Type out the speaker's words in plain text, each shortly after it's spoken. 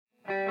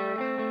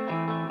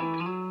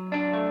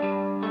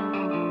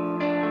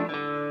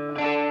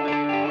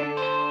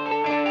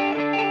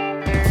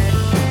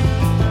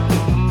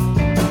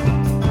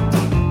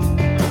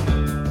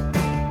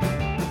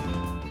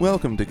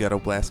Welcome to Ghetto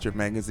Blaster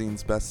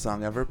Magazine's Best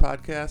Song Ever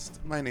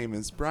podcast. My name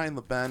is Brian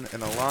LeBen,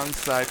 and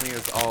alongside me,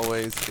 as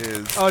always,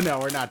 is... Oh, no,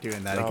 we're not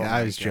doing that again.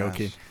 I was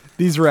joking. joking.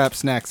 These rap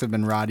snacks have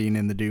been rotting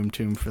in the Doom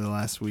Tomb for the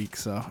last week,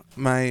 so...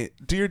 My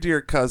dear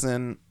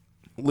cousin,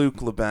 Luke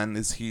LeBen,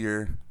 is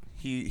here.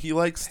 He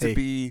likes to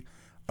be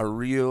a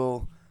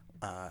real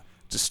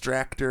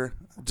distractor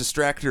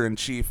in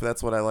chief.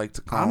 That's what I like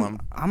to call him.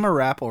 I'm a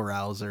rapple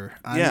rouser.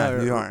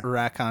 I'm you are.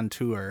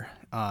 Raconteur.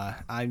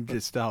 I'm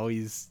just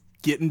always...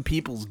 getting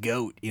people's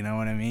goat, you know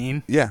what I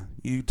mean? Yeah,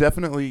 you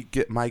definitely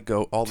get my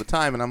goat all the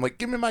time, and I'm like,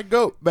 give me my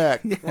goat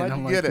back. Yeah, Why'd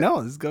you like, get it?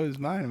 No, this goat is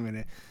mine. I'm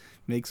gonna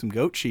make some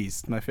goat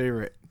cheese. It's my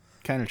favorite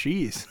kind of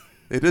cheese.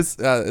 It is.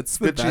 It's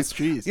the good best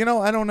cheese. You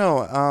know, I don't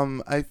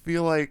know. I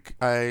feel like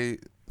I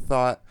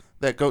thought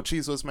that goat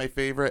cheese was my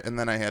favorite, and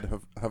then I had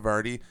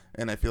Havarti,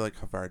 and I feel like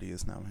Havarti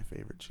is now my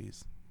favorite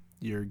cheese.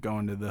 You're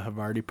going to the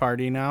Havarti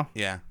party now?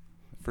 Yeah,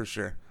 for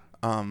sure.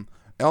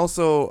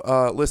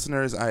 Also,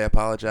 listeners, I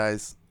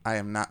apologize. I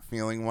am not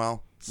feeling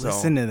well. So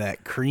listen to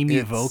that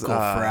creamy vocal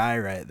fry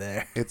right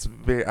there. It's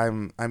very.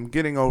 I'm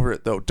getting over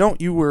it though.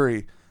 Don't you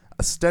worry.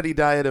 A steady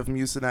diet of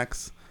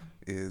Mucinex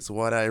is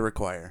what I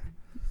require.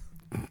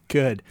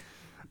 Good.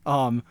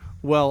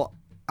 Well,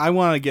 I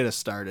want to get us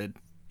started.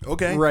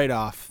 Okay. Right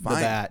off the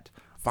bat.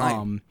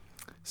 Fine.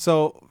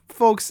 So,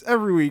 folks,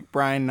 every week,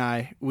 Brian and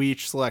I, we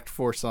each select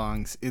 4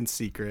 songs in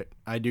secret.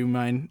 I do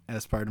mine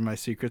as part of my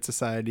secret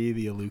society,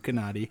 the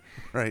Illuminati.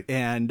 Right.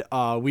 And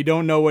we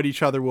don't know what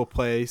each other will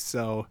play,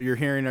 so you're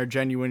hearing our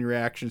genuine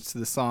reactions to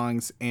the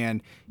songs.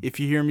 And if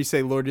you hear me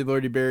say Lordy,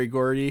 Lordy, Berry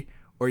Gordy,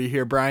 or you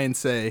hear Brian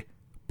say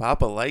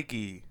Papa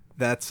Likey,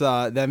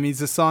 that means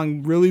the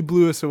song really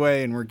blew us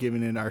away, and we're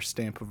giving it our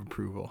stamp of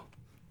approval.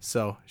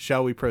 So,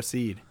 shall we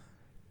proceed?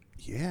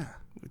 Yeah.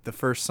 With the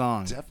first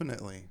song.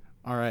 Definitely.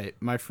 All right,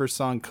 my first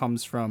song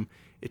comes from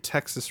a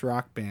Texas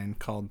rock band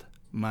called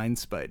Mind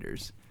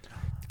Spiders.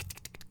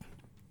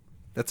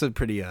 That's a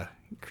pretty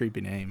creepy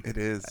name. It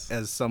is.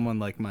 As someone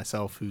like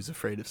myself who's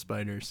afraid of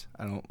spiders,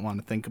 I don't want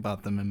to think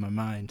about them in my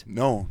mind.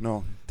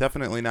 No,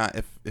 definitely not.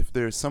 If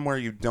there's somewhere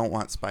you don't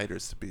want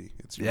spiders to be,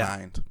 it's your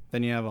mind.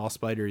 Then you have all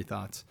spidery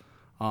thoughts.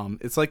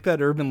 It's like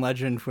that urban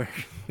legend where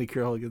the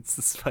girl gets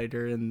the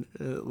spider and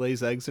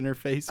lays eggs in her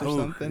face or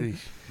something.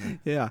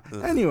 Yeah.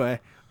 Ugh. Anyway,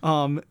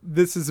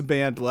 this is a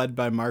band led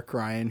by Mark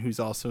Ryan, who's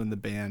also in the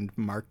band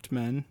Marked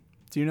Men.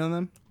 Do you know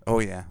them? Oh,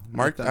 yeah.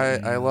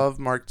 I love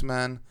Marked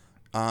Men,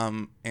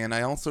 and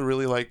I also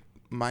really like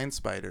Mind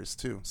Spiders,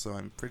 too, so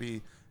I'm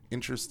pretty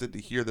interested to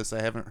hear this.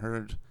 I haven't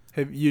heard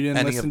you didn't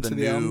any listen of the to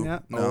the new, album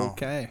yet? No.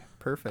 Okay,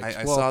 perfect.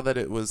 I saw that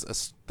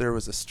there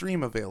was a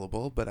stream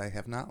available, but I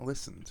have not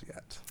listened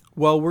yet.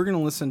 Well, we're going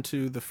to listen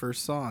to the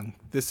first song.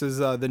 This is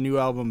the new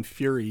album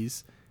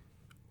Furies.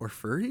 Or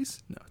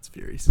Furries? No, it's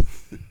Furies.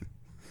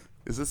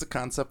 Is this a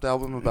concept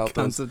album about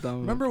those?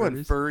 Remember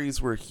when furries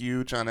were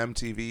huge on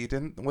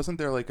MTV? Wasn't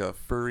there like a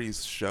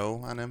furries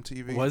show on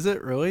MTV? Was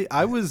it really?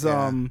 I was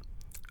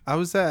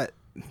at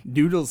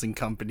Noodles and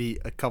Company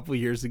a couple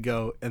years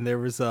ago, and there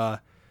was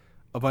a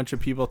bunch of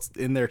people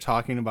in there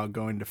talking about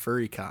going to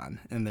FurryCon,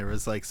 and there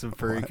was like some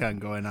FurryCon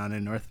going on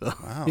in Northville.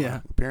 Wow.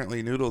 Yeah.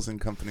 Apparently Noodles and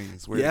Company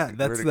is where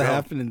that's the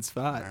happening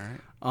spot.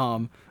 All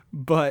right.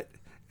 But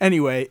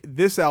anyway,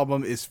 this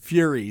album is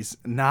Furies,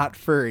 not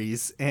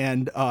Furries.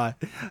 And I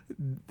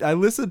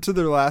listened to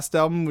their last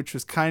album, which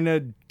was kind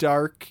of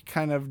dark,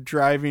 kind of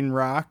driving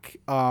rock.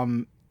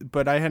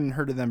 But I hadn't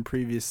heard of them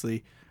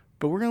previously.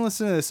 But we're going to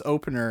listen to this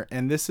opener,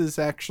 and this is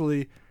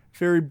actually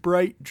very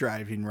bright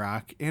driving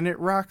rock, and it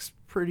rocks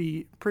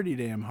pretty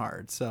damn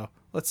hard. So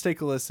let's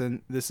take a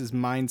listen. This is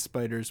Mind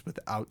Spiders with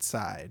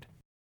Outside.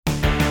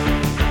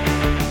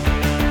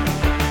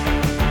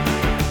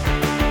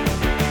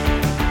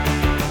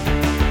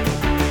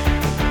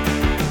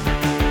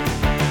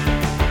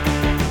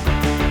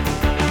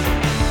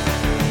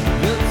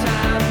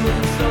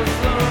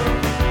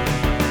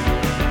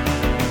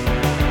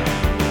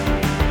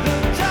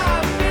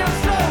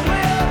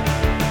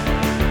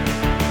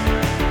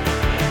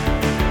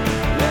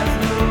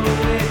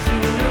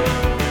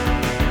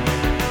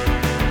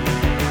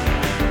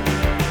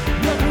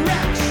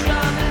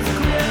 Direction is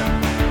clear.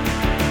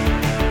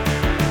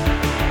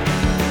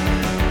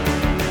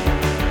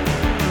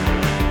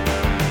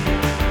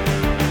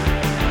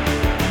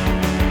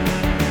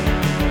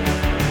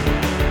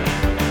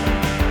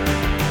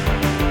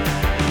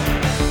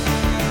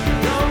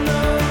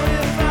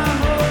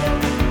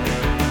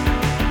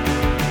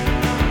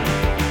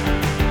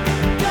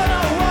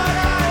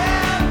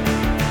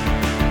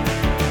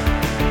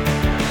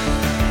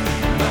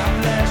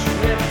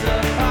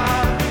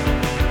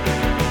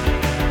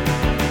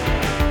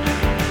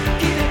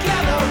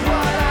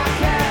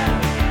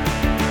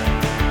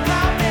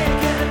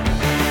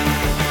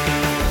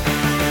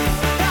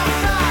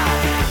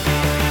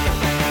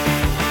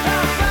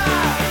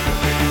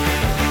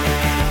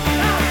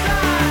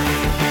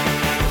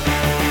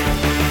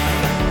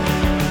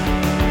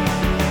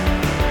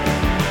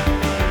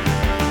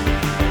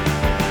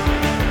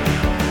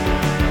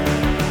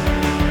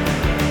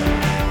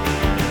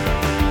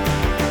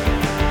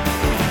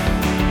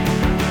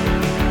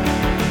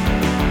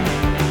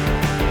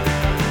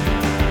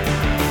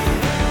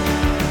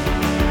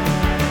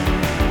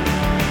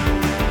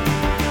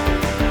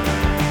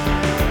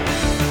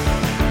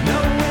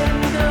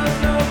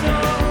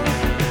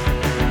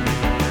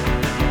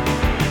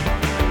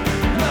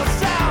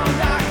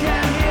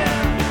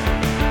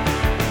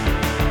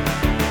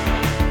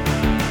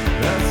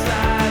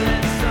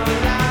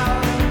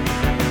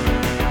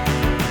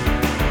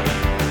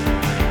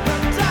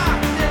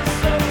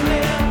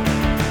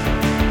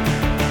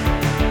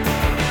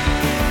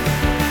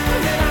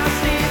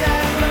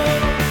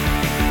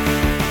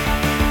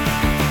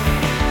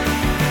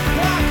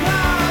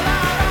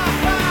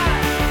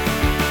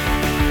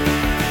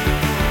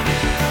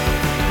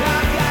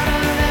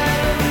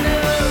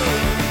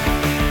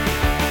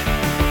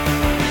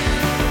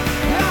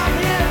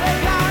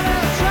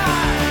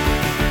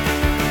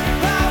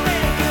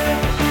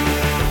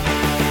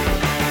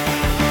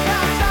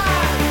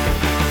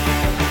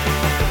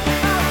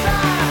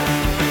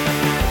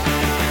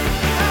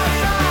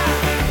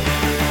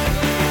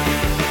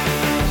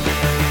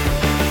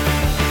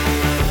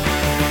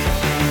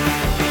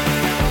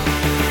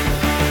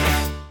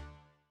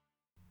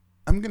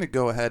 I'm going to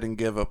go ahead and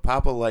give a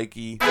Papa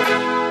Likey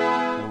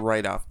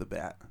right off the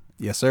bat.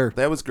 Yes, sir.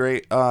 That was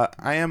great. I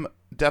am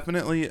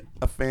definitely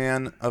a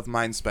fan of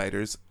Mind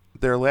Spiders.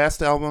 Their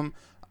last album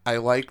I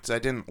liked. I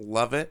didn't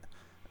love it.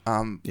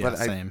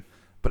 Same.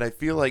 But I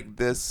feel like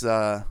this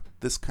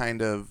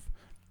kind of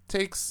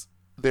takes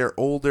their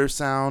older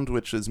sound,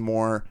 which is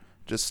more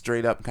just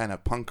straight up kind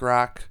of punk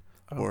rock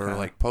or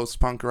like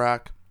post-punk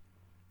rock,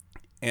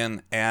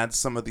 and adds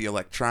some of the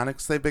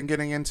electronics they've been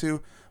getting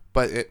into,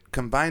 but it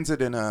combines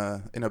it in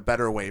a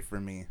better way for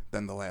me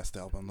than the last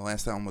album. The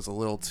last album was a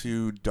little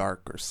too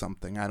dark or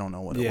something. I don't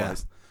know what it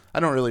was. I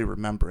don't really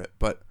remember it,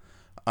 but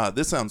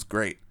this sounds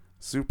great.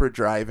 Super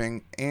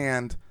driving,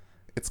 and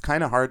it's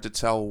kind of hard to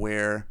tell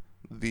where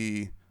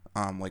the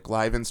like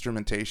live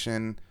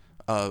instrumentation,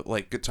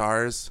 like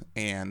guitars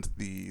and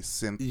the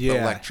synth, the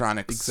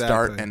electronics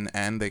start and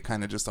end. They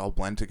kind of just all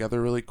blend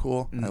together really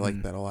cool. I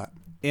like that a lot.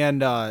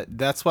 And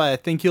that's why I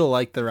think you'll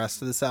like the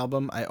rest of this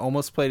album. I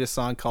almost played a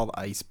song called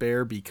Ice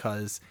Bear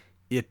because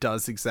it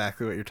does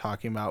exactly what you're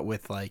talking about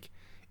with, like,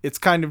 it's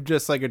kind of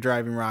just like a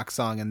driving rock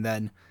song, and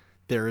then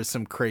there is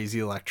some crazy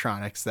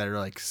electronics that are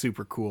like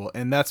super cool.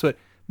 And that's what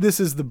this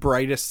is, the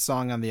brightest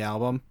song on the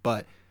album,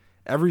 but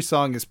every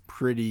song is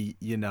pretty,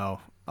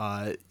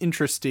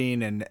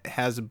 interesting and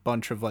has a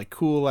bunch of like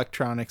cool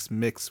electronics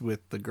mixed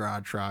with the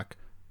garage rock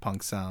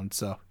punk sound.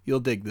 So you'll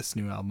dig this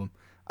new album.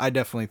 I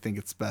definitely think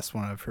it's the best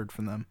one I've heard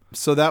from them.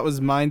 So that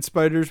was Mind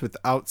Spiders with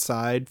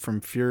Outside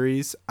from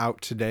Furies, out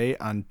today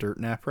on Dirt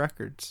Nap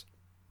Records.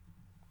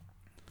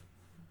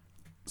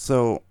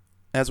 So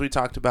as we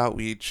talked about,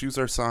 we choose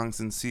our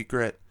songs in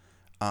secret.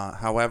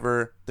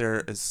 However, there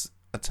is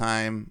a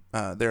time,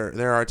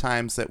 there are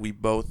times that we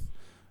both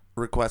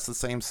request the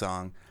same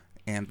song.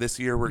 And this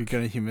year You're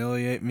going to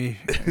humiliate me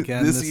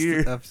again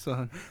this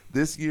episode.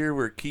 This year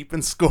we're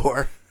keeping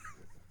score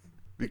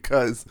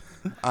because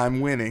I'm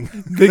winning.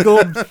 Big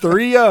old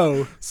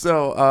 3-0.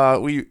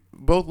 So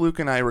both Luke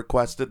and I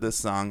requested this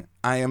song.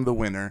 I am the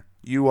winner.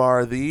 You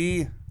are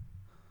the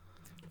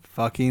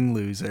fucking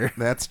loser.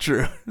 That's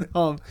true.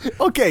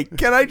 Okay,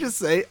 can I just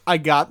say I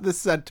got this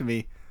sent to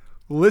me,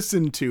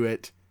 listened to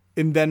it,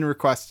 and then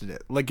requested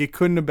it. Like, it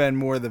couldn't have been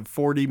more than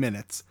 40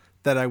 minutes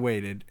that I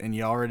waited, and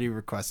you already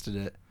requested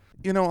it.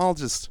 I'm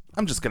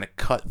just going to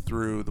cut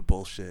through the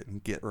bullshit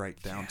and get right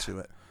down to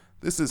it.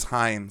 This is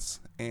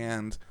Heinz,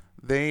 and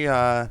they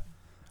are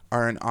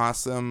an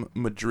awesome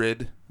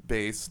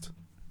Madrid-based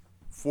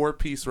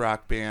 4-piece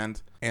rock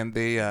band, and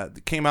they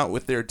came out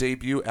with their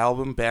debut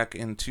album back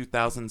in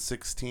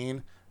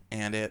 2016,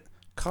 and it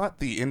caught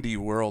the indie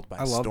world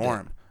by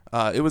storm.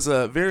 It was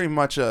very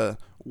much a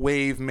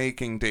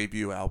wave-making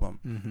debut album.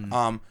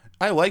 Mm-hmm.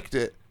 I liked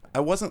it. I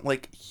wasn't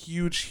like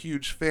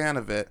huge fan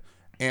of it.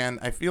 And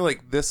I feel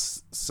like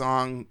this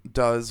song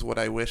does what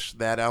I wish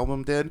that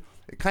album did.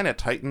 It kind of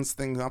tightens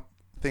things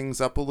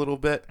up a little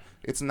bit.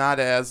 It's not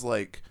as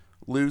like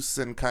loose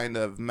and kind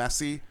of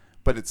messy,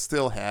 but it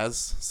still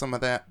has some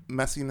of that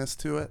messiness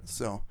to it.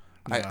 So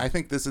yeah. I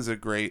think this is a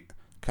great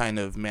kind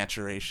of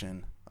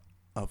maturation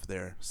of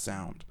their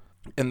sound.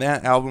 And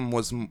that album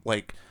was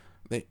like,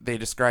 they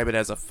describe it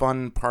as a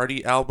fun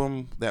party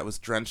album that was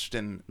drenched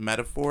in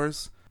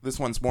metaphors. This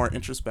one's more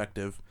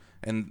introspective,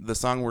 and the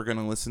song we're going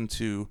to listen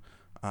to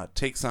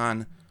takes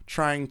on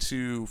trying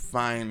to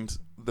find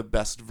the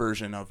best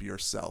version of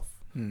yourself.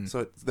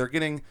 So they're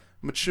getting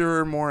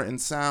mature more in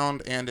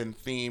sound and in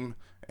theme,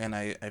 and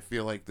I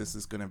feel like this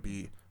is going to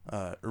be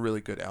a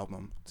really good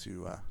album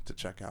to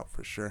check out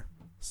for sure.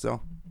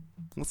 So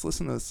let's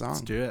listen to the song.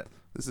 Let's do it.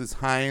 This is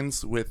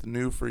Heinz with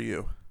New For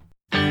You.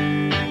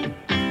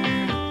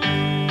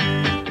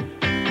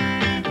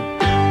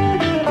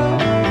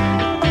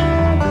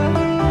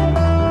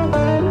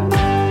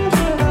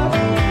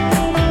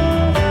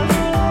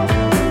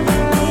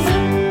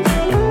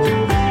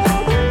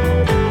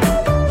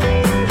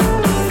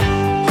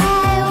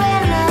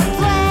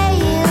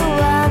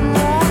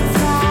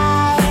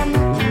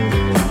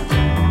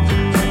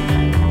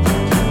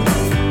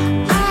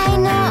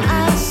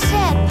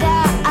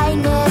 I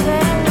never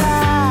lied.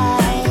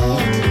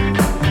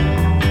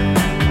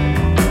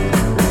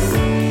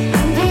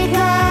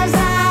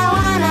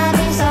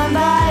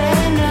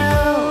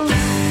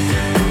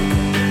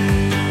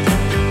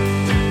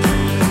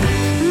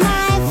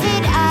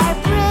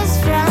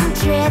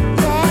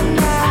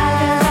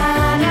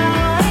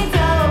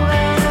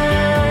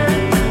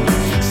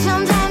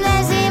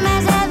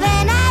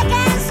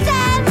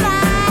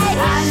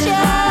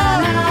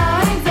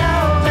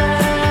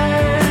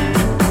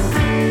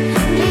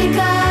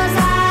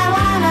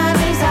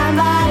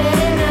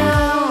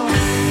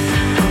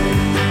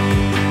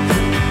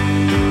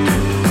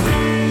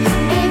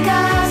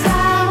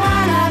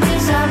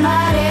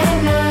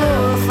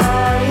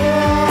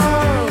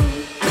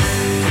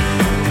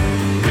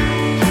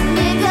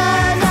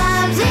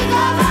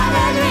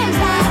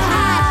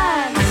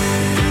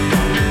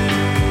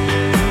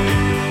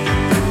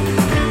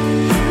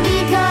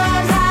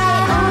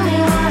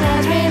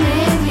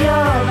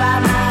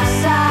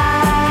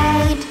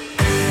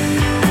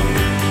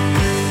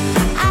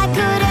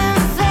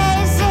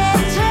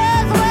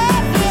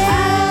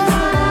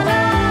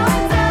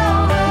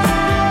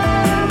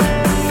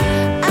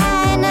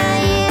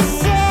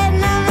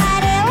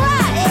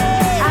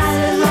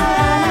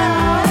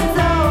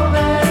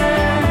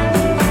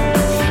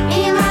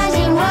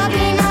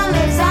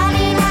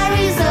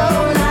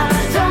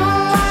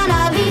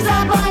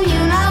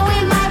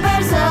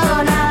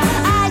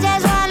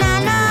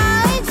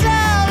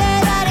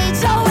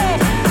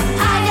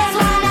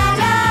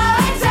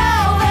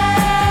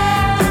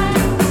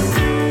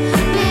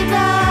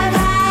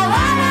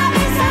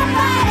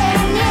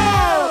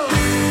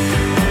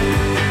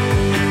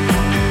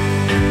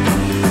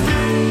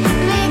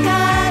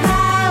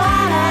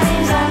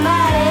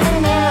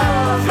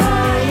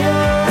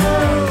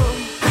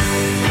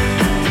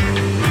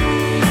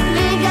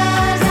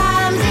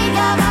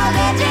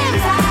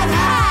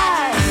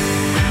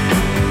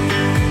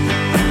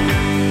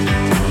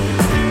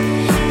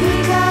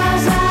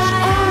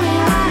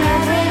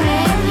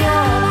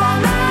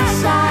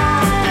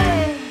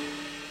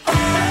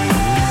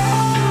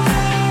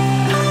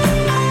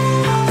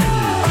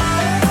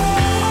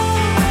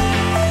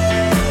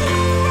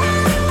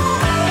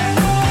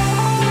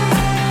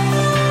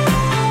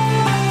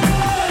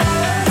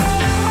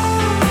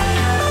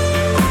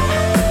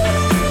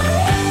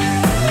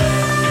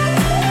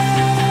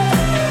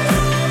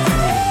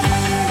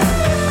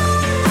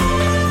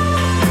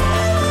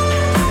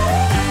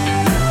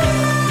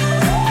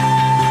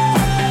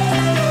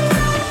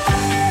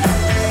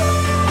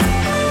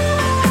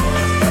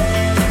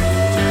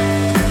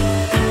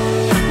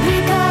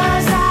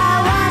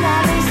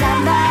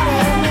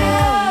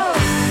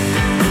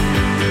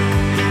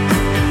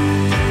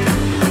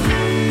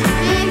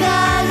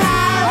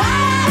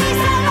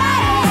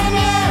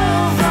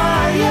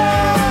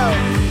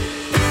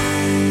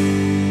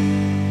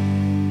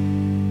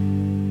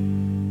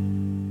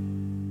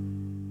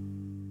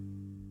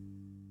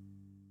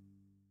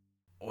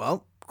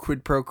 Well,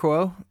 quid pro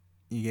quo.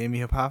 You gave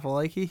me a Papa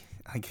Likey.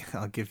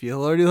 I'll give you a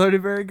Lordy Lordy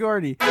Very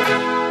Gordy.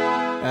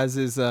 As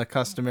is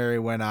customary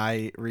when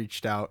I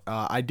reached out.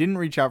 I didn't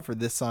reach out for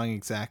this song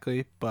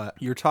exactly, but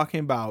you're talking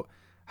about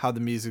how the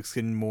music's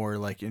getting more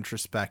like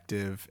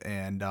introspective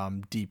and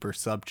deeper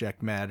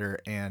subject matter,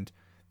 and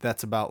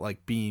that's about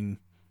like being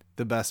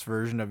the best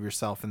version of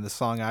yourself. And the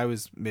song I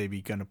was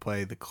maybe going to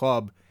play, The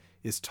Club,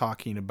 is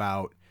talking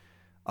about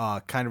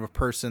kind of a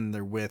person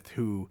they're with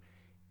who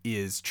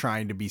is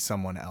trying to be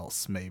someone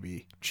else,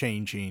 maybe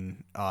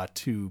changing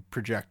to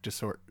project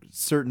a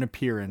certain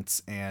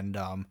appearance. And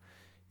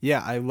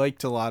yeah, I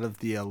liked a lot of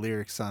the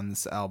lyrics on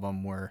this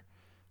album were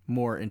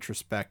more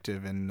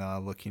introspective and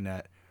looking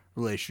at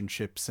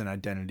relationships and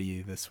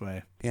identity this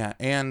way. Yeah,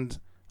 and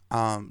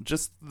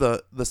just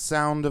the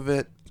sound of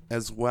it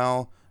as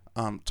well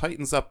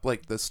tightens up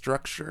like the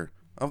structure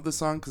of the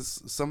song,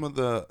 because some of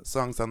the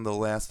songs on the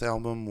last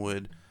album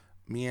would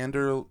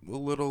meander a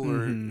little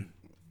or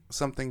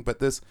something, but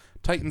this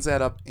tightens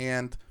that up.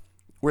 And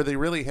where they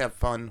really have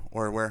fun,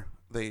 or where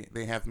they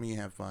have me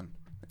have fun,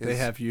 They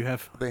have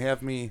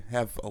me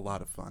have a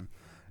lot of fun,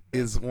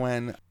 is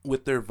when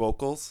with their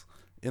vocals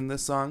in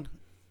this song,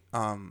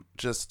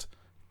 just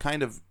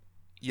kind of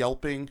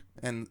yelping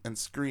and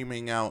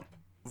screaming out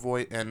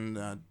and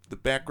the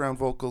background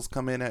vocals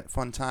come in at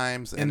fun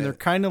times, and they're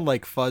kind of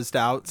like fuzzed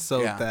out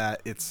so Yeah.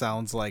 that it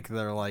sounds like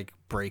they're like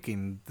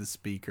breaking the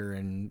speaker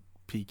and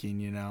peaking,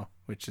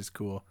 which is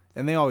cool.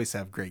 And they always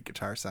have great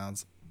guitar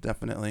sounds.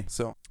 Definitely.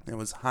 So it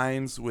was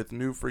Heinz with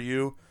New For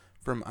You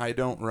from I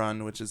Don't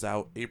Run, which is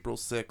out April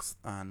 6th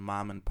on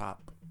Mom and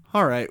Pop.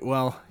 All right,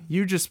 well,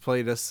 you just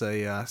played us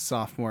a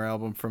sophomore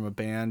album from a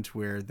band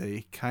where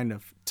they kind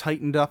of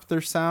tightened up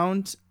their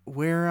sound,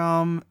 where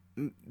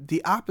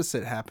the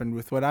opposite happened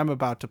with what I'm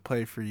about to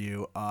play for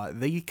you.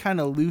 They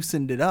kind of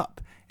loosened it up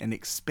and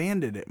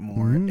expanded it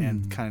more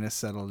and kind of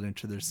settled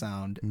into their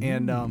sound.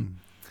 And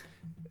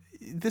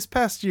this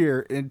past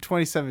year, in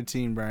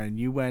 2017, Brian,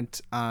 you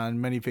went on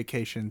many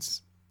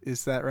vacations.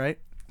 Is that right?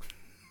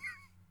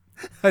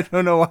 I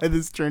don't know why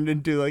this turned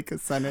into like a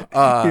Senate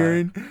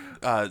hearing.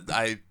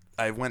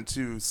 I went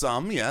to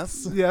some,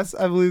 yes. Yes,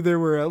 I believe there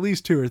were at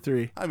least 2 or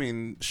 3. I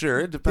mean, sure,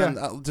 it depends.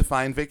 Yeah.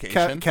 Define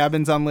vacation.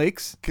 Cabins on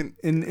lakes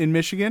in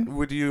Michigan?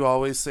 Would you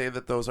always say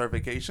that those are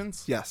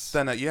vacations? Yes.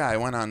 Then, yeah, I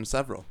went on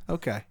several.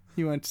 Okay.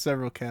 You went to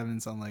several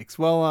cabins on lakes.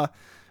 Well,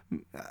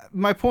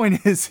 my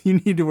point is you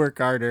need to work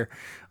harder.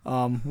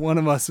 One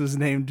of us was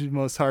named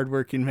most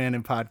hardworking man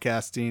in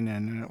podcasting,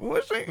 and it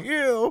wasn't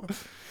you.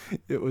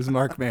 It was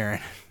Mark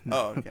Maron.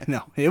 Oh, okay.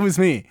 No, it was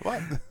me.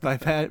 What? By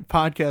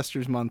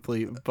Podcasters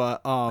Monthly.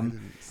 But I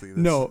didn't see this.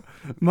 no,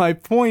 my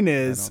point I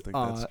is don't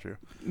think that's true.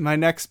 my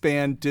next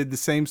band did the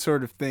same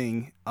sort of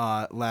thing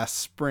last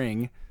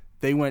spring.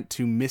 They went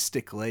to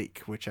Mystic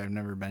Lake, which I've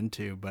never been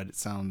to, but it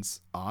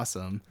sounds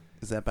awesome.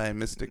 Is that by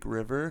Mystic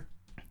River?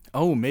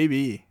 Oh,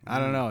 maybe. I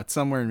don't know. It's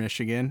somewhere in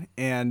Michigan.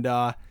 And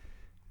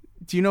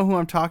do you know who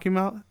I'm talking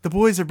about? The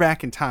boys are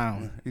back in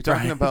town. You're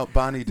talking Brian. about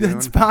Bonnie Doon?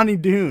 That's Bonnie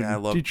Doon. Yeah, I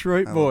love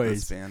Detroit I love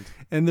boys. this band.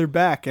 And they're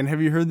back. And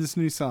have you heard this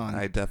new song?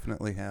 I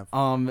definitely have.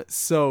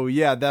 So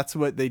yeah, that's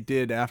what they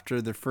did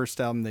after their first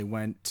album. They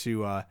went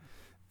to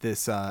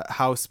this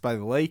house by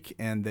the lake,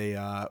 and they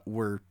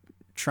were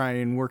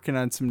working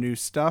on some new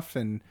stuff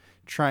and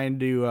trying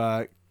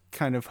to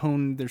kind of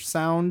hone their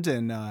sound.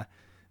 And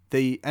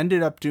they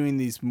ended up doing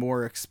these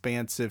more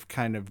expansive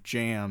kind of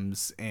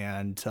jams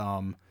and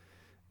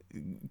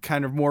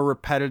kind of more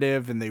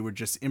repetitive, and they would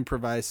just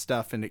improvise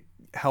stuff, and it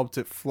helped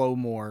it flow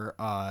more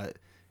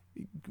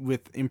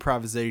with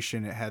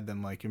improvisation. It had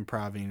them like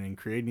improvising and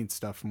creating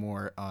stuff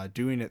more,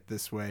 doing it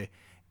this way.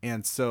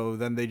 And so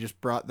then they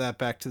just brought that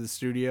back to the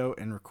studio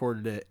and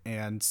recorded it.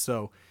 And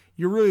so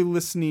you're really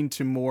listening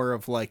to more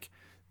of like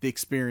the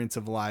experience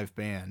of a live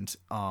band,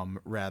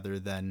 rather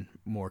than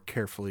more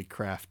carefully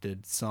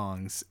crafted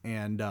songs.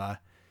 And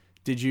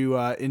did you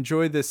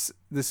enjoy this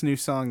new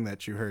song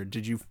that you heard?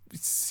 Did you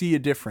see a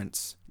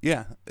difference?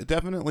 Yeah,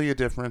 definitely a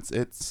difference.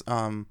 It's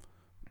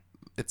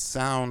it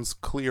sounds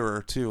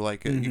clearer too.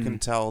 Like you can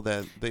tell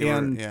that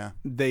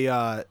they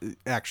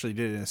actually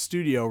did it in a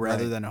studio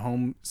rather Right. than a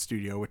home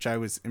studio, which I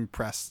was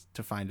impressed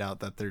to find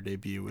out that their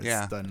debut was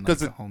done in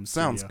because like a it home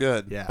studio. sounds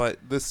good. Yeah. But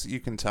this you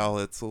can tell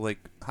it's like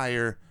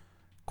higher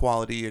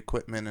quality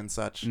equipment and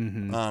such.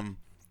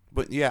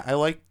 But yeah, I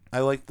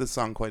like this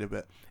song quite a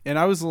bit. And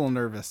I was a little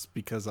nervous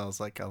because I was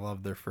like, I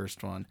love their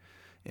first one.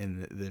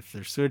 And if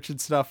they're switching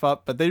stuff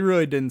up, but they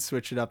really didn't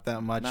switch it up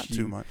that much. Not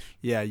too much.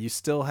 Yeah, you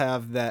still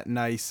have that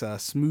nice,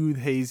 smooth,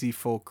 hazy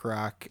folk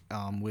rock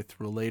with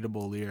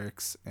relatable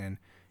lyrics. And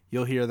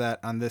you'll hear that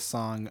on this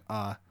song.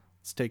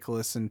 Let's take a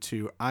listen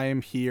to I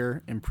Am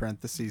Here, in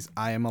parentheses,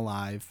 I Am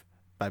Alive,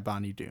 by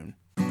Bonnie Doon.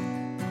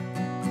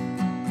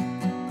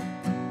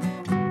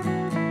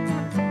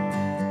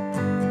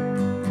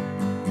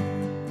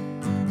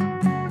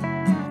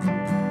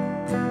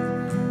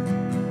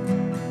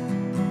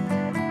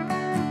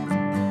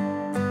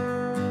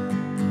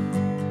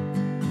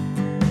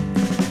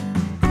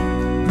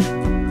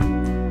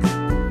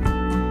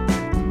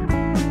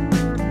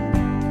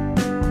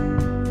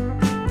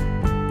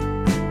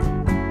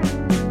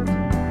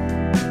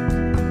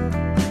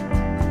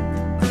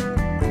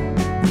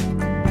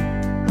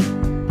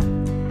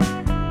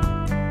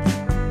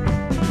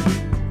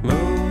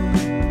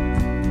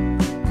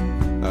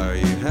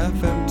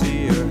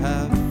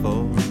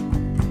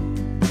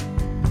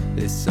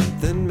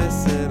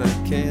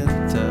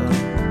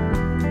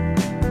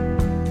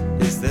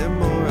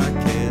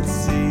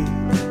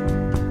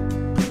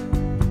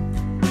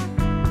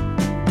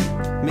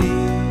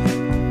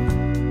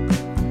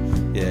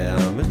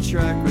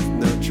 track with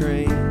no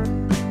train.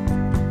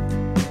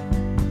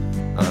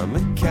 I'm a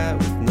cat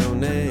with no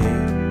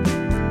name,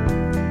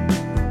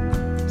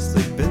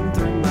 sleeping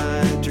through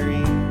my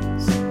dreams.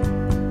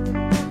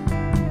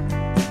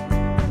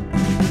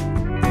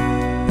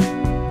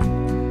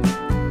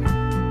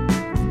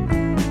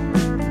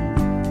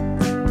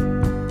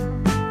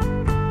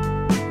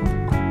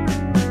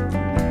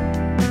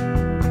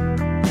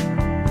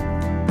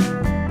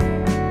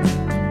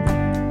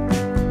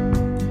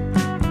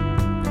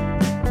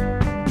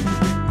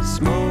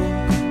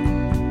 Smoke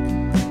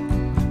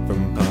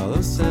from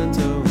Palo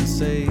Santo and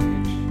sage.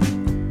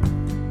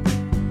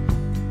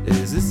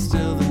 Is it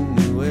still the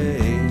new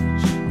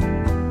age?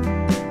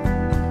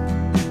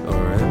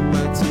 Or am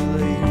I too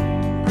late?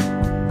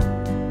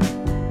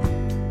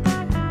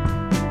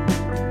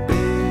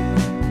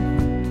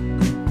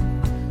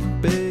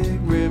 Big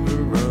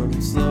river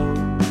runs slow.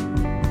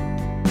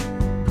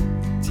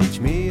 Teach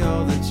me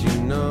all that you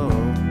know.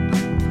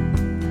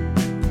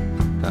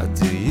 How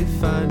do you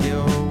find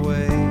your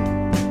way?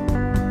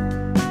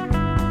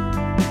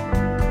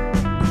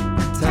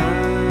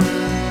 Time,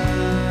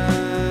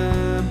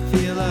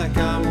 feel like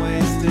I'm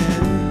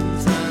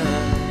wasting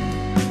time.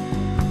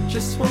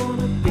 Just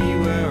wanna be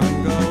where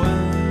I'm going.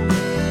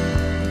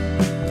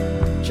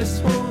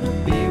 Just wanna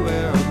be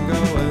where I'm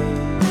going.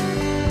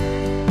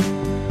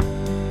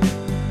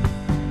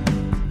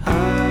 I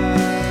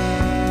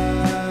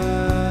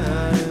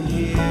am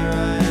here,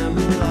 I am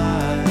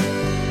alive.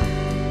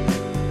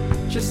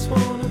 Just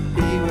wanna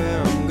be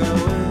where I'm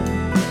going.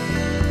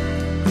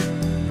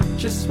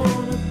 Just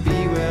wanna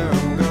be where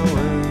I'm going.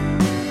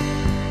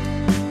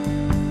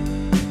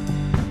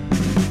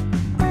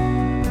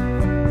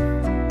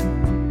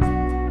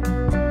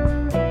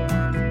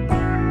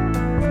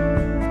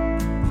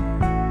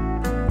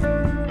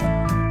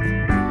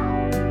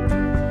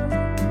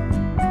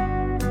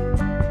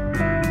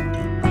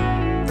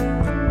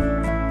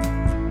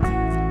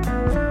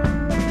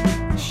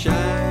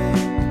 Shine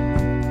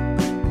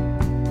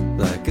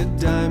like a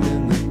dime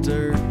in the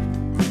dirt.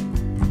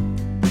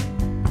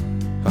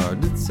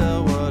 Hard to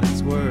tell what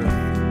it's worth,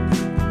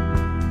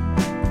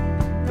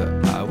 but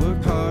I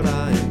work hard,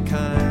 I am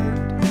kind.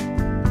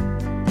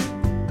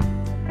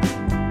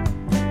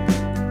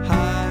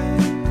 High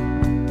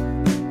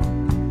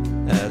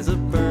as a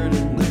bird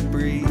in the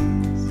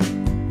breeze.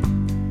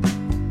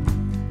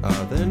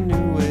 Are there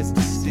new ways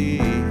to see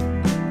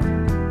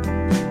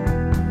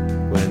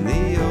when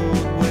the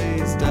old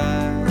ways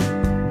die?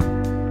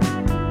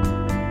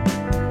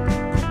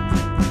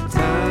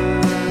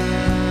 Time,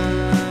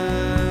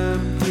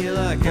 feel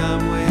like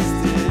I'm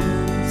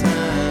wasting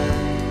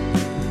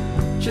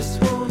time.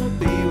 Just wanna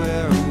be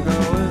where I'm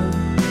going.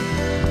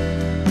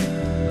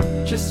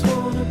 Just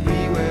wanna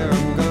be where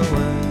I'm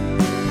going.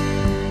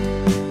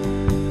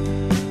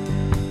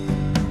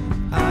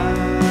 I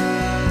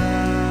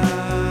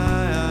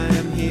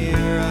am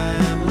here, I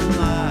am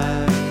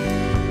alive.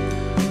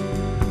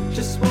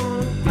 Just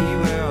wanna be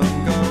where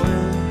I'm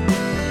going.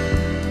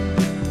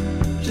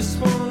 Just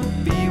wanna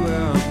be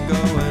where I'm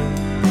going.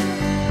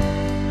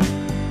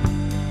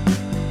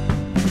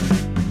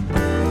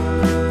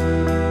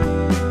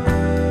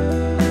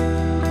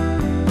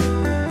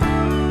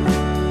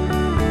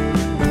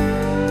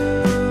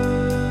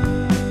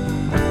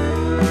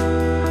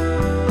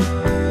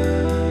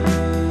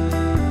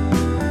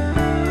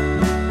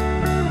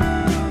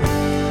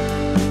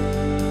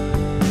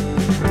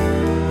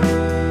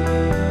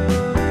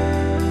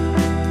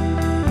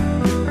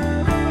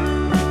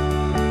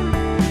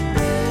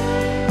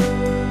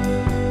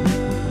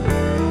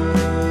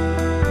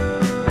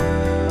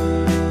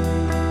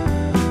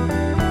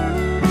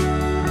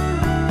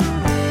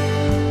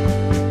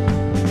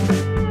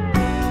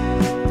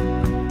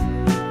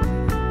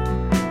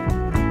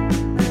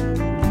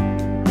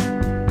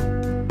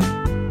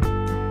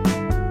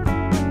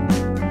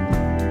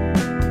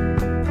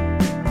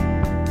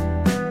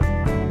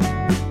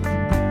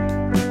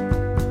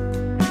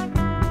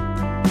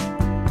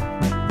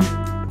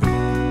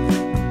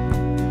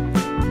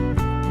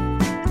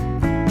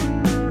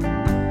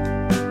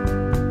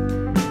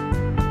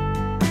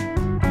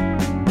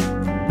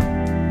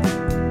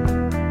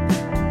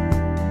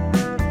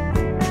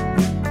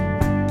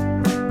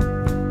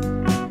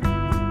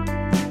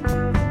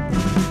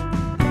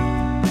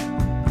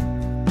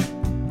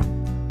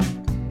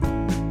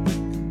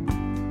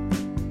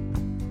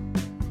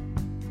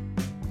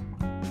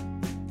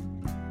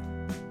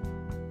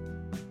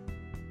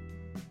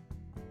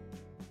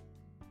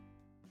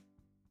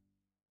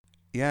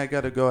 Yeah, I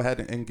got to go ahead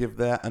and give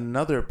that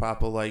another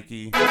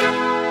Papa-likey.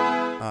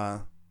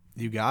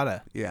 You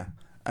gotta. Yeah,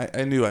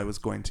 I knew I was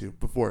going to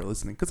before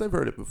listening because I've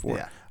heard it before.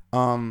 Yeah.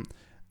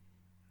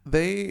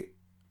 They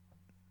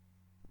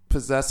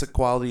possess a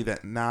quality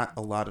that not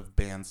a lot of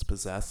bands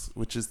possess,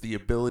 which is the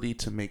ability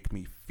to make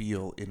me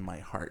feel in my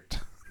heart.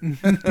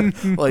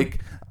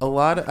 Like a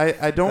lot of,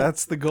 I don't.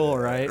 That's the goal,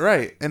 right?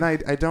 Right, and I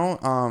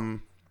don't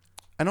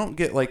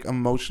get like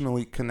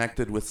emotionally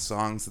connected with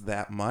songs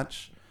that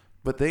much,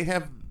 but they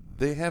have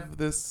they have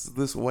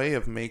this way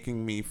of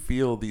making me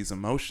feel these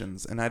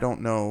emotions, and I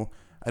don't know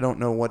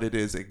what it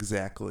is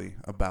exactly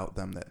about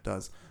them that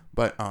does.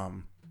 But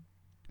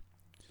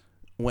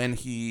when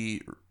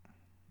he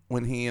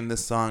in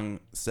this song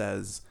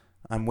says,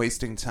 "I'm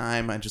wasting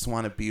time. I just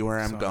want to be where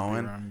I'm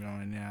going." Where I'm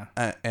going,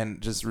 yeah.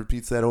 And just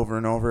repeats that over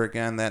and over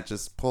again. That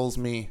just pulls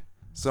me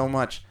so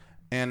much,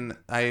 and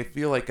I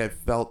feel like I've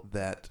felt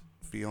that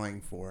feeling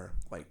for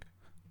like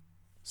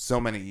so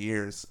many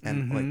years.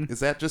 And like, is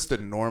that just a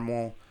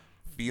normal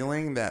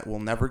feeling that will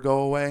never go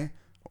away,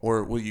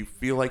 or will you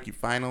feel like you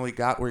finally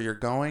got where you're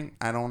going?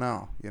 I don't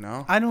know.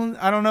 I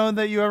don't know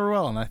that you ever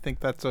will, and I think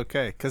that's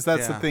okay, because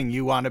that's the thing.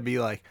 You want to be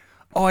like,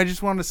 oh, I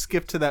just want to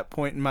skip to that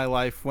point in my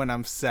life when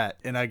I'm set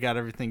and I got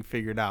everything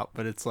figured out.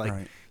 But it's like,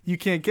 you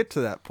can't get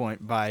to that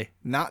point by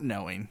not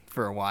knowing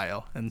for a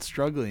while and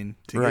struggling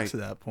to get to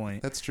that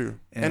point. That's true.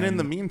 And in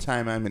the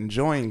meantime, I'm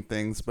enjoying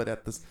things, but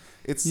at this,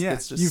 it's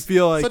just you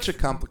feel like such a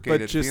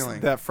complicated but just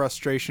feeling. That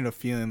frustration of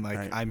feeling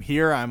like I'm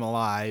here, I'm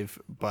alive,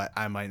 but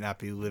I might not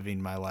be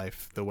living my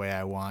life the way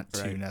I want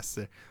to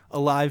necessarily.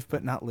 Alive,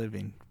 but not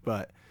living.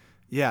 But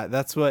yeah,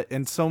 that's what,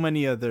 and so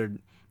many other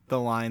the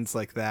lines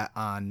like that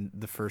on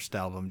the first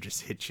album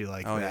just hit you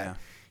like that. Yeah.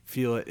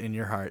 Feel it in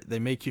your heart. They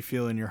make you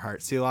feel in your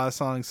heart. See, a lot of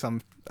songs,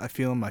 I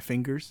feel in my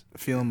fingers, I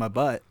feel in my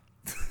butt,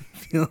 I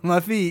feel in my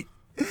feet.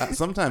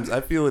 Sometimes I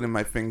feel it in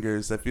my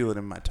fingers, I feel it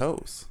in my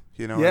toes.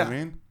 You know what I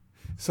mean?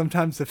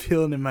 Sometimes I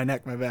feel it in my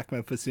neck, my back,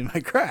 my pussy, my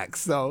cracks.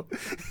 So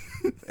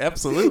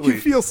absolutely.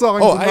 You feel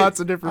songs in lots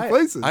of different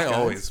places. I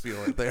always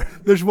feel it there.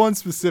 There's one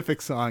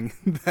specific song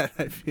that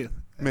I feel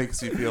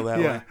makes you feel that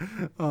way.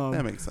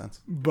 That makes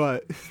sense.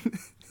 But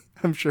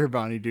I'm sure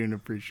Bonnie Doon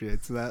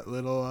appreciates that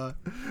little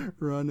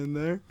run in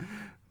there.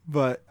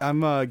 But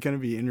I'm going to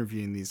be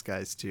interviewing these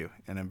guys too,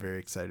 and I'm very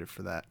excited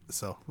for that.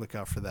 So look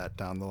out for that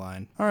down the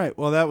line. All right,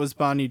 well, that was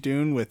Bonnie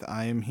Doon with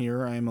I Am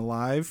Here, I Am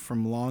Alive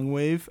from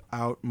Longwave,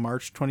 out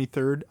March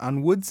 23rd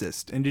on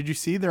Woodsist. And did you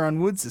see they're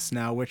on Woodsist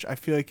now, which I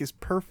feel like is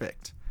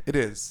perfect. It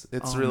is.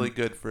 It's really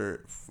good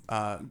for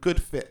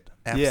good fit.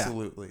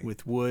 Absolutely. Yeah,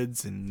 with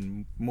Woods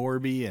and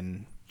Morby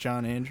and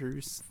John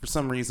Andrews. For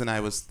some reason, I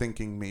was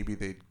thinking maybe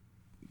they'd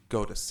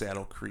go to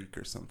Saddle Creek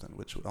or something,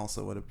 which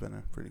also would have been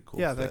a pretty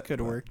cool fit, that could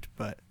have worked,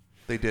 but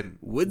they didn't.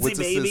 Woodsy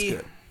baby. Is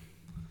good.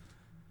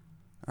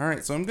 All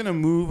right, so I'm going to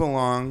move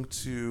along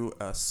to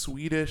a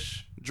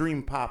Swedish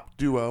dream pop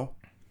duo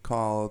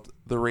called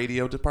The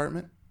Radio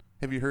Department.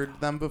 Have you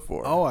heard them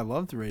before? Oh, I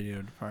love The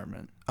Radio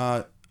Department.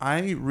 I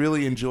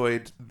really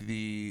enjoyed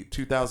the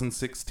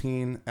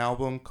 2016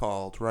 album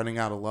called Running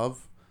Out of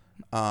Love.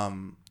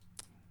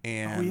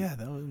 And that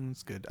one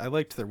was good. I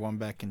liked their one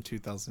back in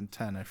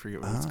 2010. I forget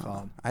what it's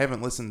called. I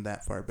haven't listened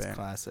that far back. It's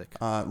classic.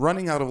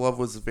 Running Out of Love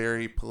was a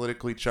very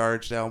politically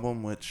charged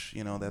album, which,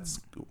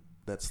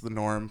 that's the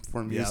norm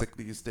for music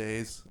these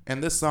days.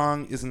 And this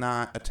song is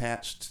not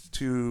attached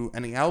to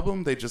any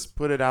album. They just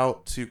put it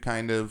out to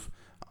kind of,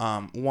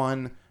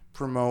 one,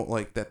 promote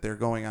like that they're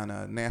going on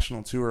a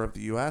national tour of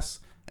the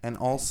U.S., and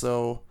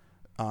also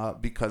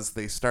because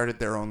they started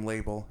their own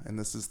label, and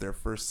this is their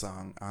first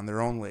song on their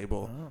own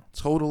label.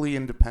 Totally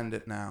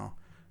independent now.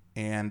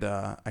 And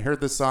I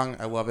heard this song.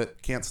 I love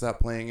it. Can't stop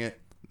playing it.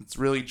 It's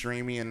really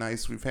dreamy and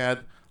nice. We've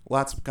had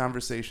lots of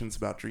conversations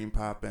about dream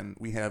pop, and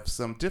we have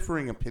some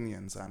differing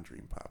opinions on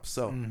dream pop.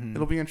 So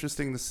it'll be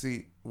interesting to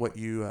see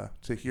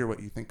to hear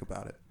what you think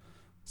about it.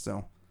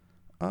 So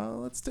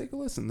let's take a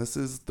listen. This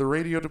is The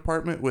Radio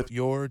Department with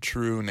Your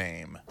True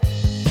Name.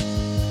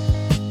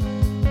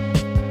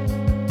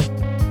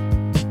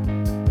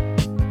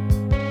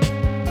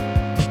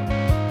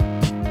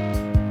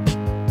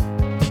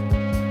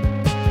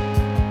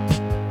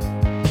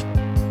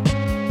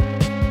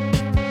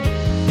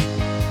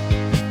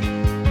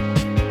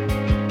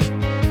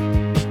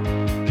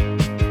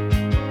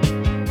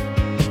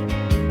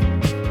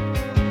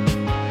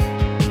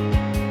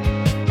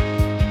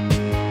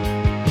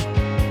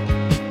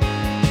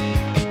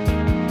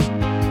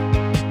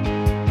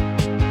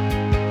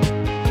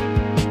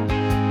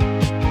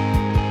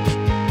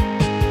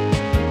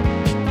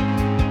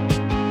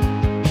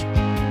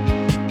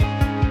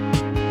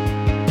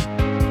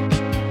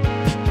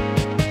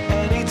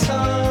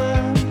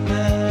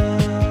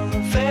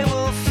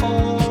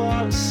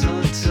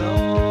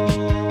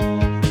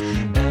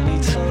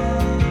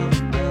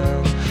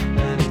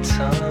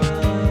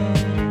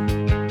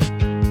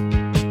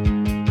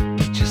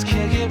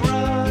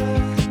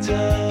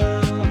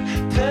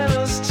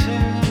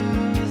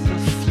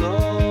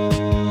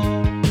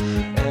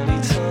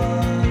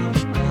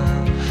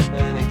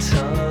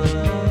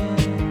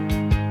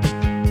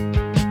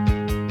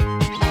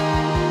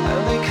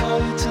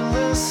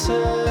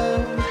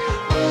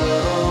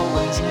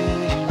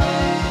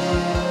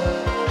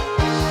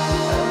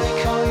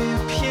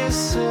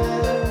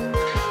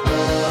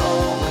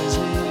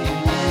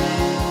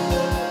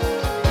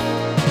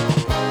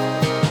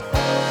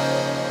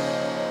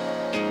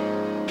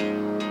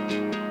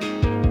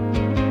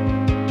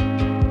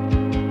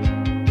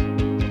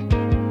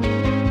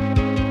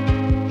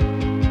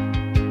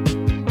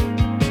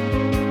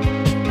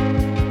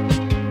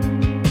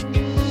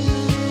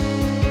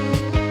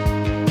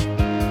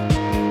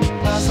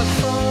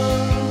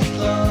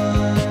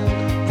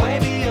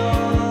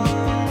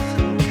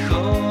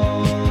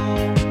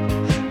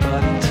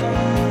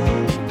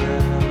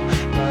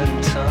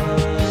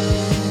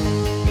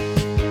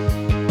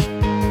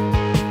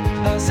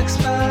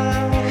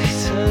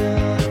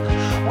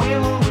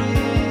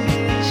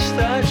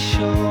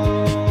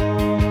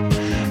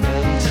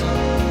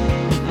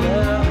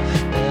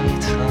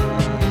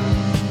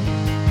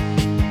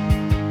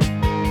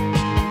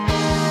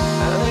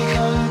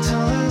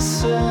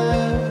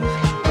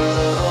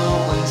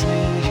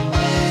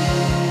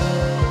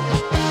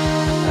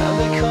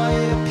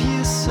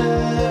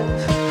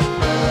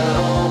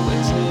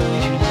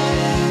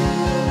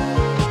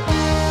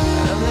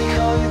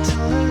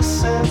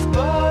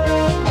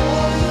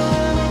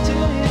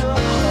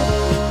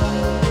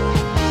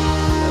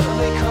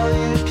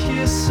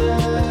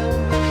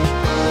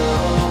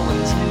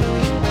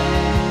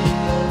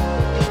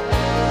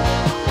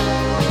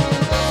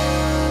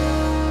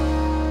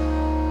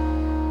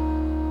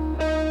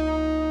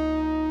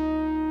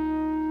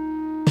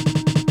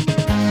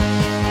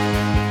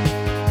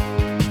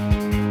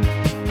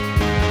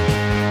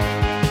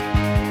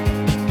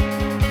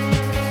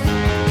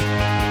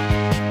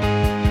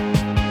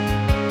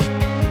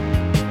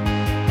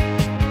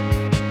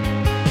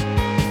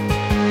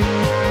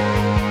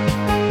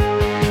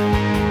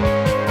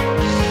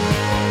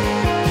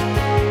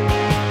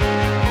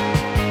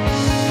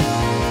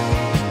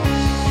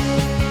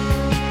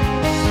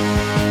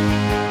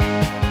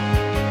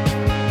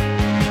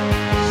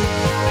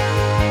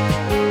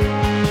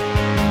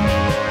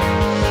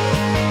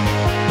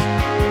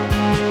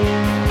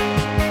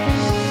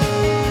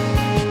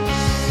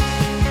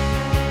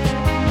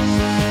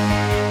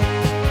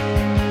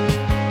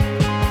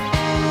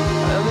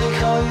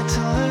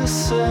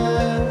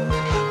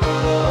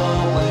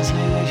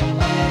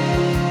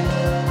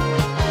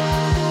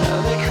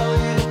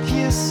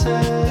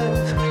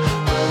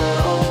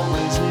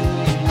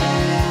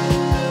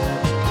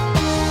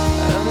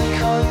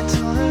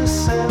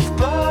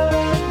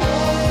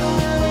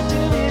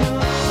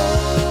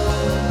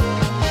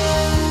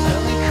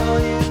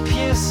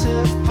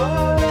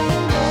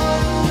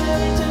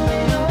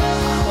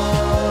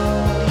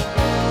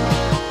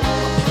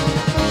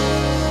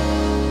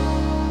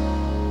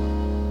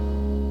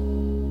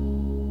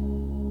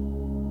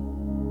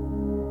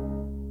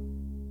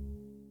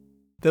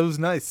 That was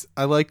nice.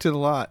 I liked it a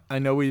lot. I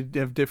know we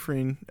have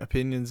differing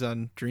opinions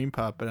on Dream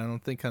Pop, but I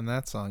don't think on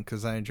that song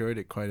because I enjoyed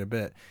it quite a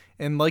bit.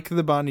 And like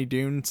the Bonnie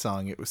Doon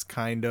song, it was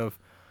kind of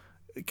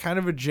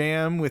a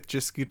jam with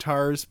just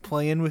guitars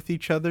playing with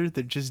each other.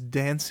 They're just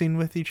dancing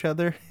with each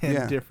other and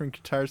Yeah. different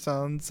guitar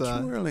sounds.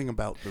 Twirling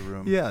about the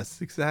room.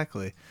 Yes,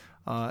 exactly.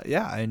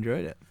 Yeah, I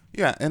enjoyed it.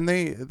 Yeah, and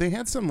they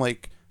had some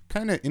like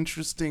kind of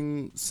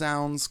interesting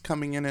sounds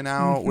coming in and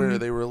out where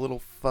they were a little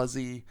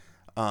fuzzy,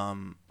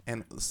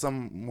 and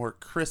some more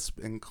crisp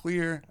and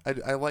clear.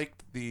 I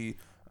liked the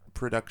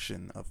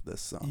production of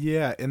this song.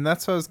 Yeah, and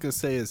that's what I was gonna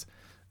say is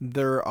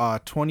their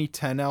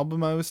 2010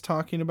 album I was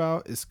talking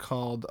about is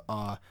called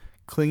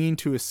 "Clinging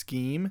to a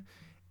Scheme,"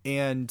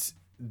 and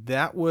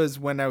that was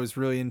when I was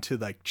really into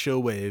like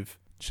chill wave,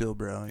 Chill,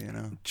 bro, you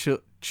know.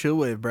 chill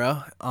wave,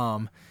 bro.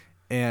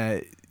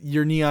 And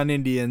your Neon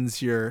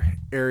Indians, your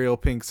Ariel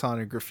Pink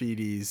Sonic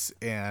Graffitis,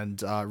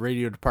 and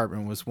Radio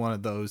Department was one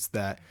of those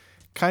that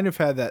kind of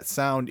had that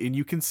sound, and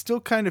you can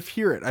still kind of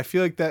hear it. I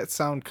feel like that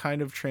sound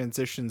kind of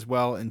transitions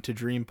well into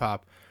Dream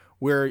Pop,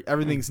 where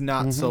everything's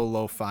not so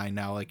lo-fi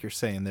now, like you're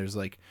saying. There's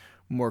like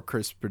more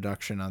crisp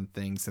production on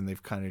things, and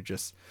they've kind of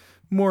just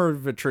more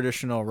of a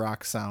traditional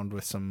rock sound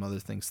with some other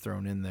things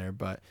thrown in there.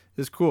 But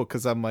it's cool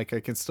because I'm like,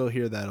 I can still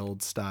hear that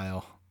old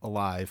style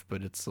alive,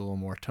 but it's a little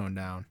more toned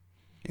down.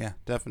 Yeah,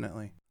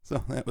 definitely.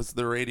 So that was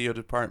the Radio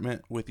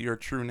Department with Your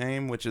True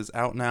Name, which is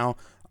out now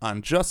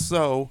on Just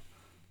So,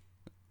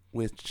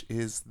 which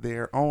is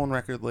their own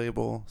record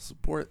label.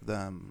 Support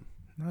them.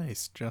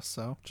 Nice, just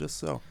so. Just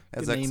So,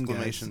 as Good name,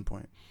 exclamation guys.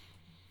 point.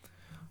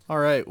 All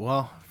right,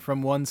 well,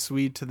 from one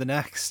Swede to the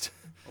next.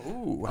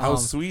 Ooh, how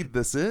sweet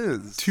this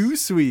is. Two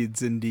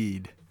Swedes,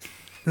 indeed.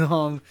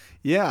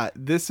 Yeah,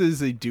 this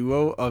is a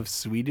duo of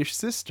Swedish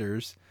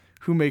sisters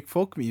who make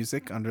folk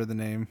music under the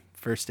name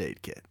First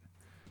Aid Kit.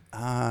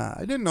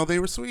 I didn't know they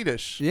were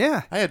Swedish.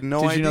 Yeah. I had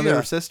no Did idea. you know they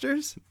were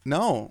sisters?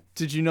 No.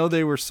 Did you know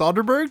they were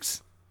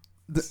Soderbergs?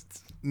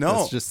 No.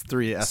 That's just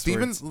three S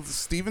Steven words.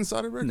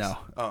 Soderbergh? No.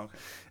 Oh, okay.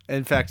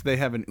 In fact, they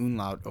have an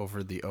umlaut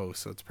over the O,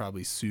 so it's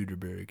probably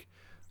Soderberg.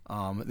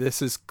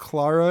 This is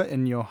Clara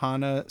and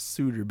Johanna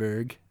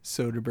Soderberg,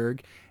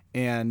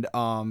 and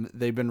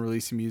they've been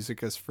releasing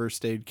music as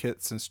First Aid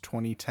Kit since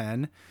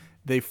 2010.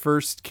 They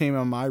first came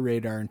on my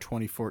radar in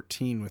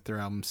 2014 with their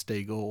album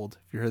Stay Gold.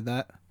 Have you heard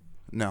that?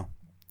 No.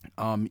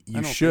 You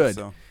don't should.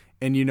 think so.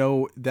 And you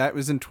know, that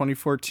was in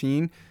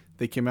 2014.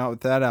 They came out with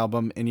that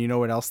album, and you know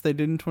what else they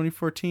did in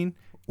 2014?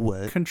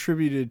 What?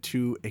 Contributed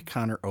to a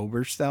Conor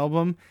Oberst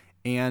album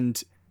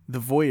and The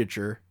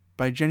Voyager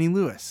by Jenny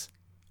Lewis.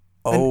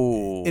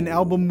 Oh. An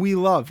album we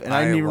love, and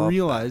I didn't even love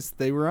realize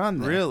they were on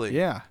there. Really?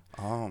 Yeah.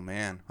 Oh,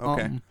 man.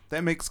 Okay.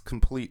 That makes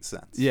complete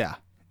sense. Yeah.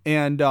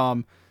 And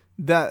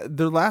that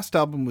their last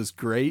album was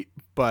great,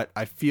 but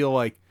I feel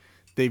like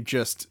they've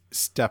just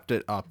stepped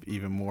it up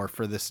even more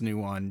for this new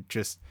one,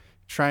 just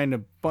trying a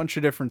bunch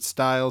of different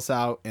styles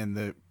out, and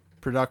the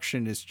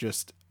production is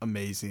just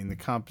amazing. The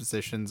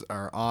compositions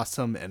are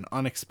awesome and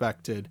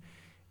unexpected.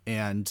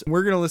 And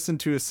we're going to listen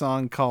to a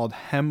song called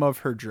Hem of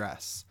Her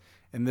Dress.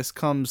 And this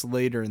comes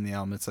later in the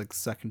album. It's like the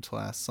second to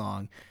last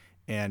song.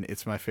 And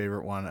it's my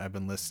favorite one. I've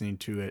been listening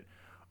to it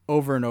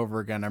over and over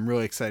again. I'm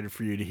really excited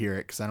for you to hear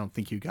it because I don't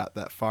think you got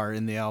that far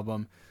in the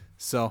album.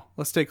 So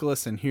let's take a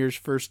listen. Here's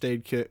First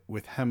Aid Kit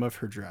with Hem of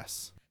Her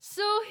Dress.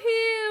 So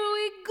here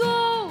we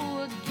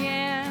go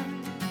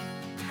again.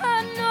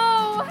 I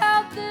know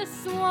how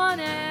this one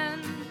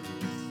ends.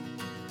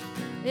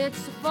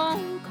 It's a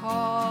phone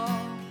call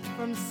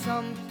from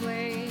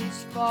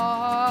someplace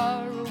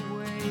far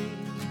away.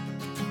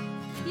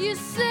 You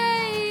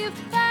say you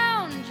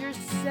found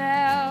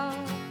yourself,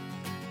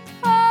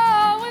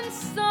 oh, in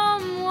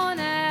someone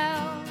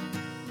else,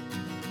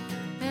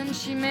 and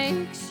she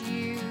makes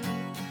you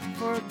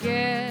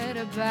forget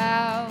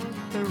about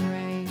the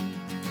rain.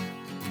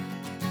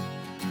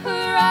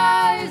 Her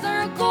eyes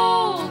are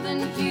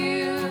golden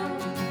hue,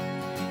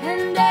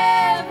 and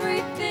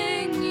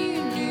everything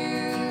you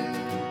knew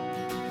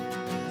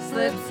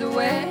slips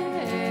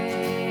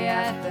away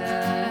at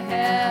the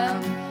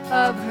hem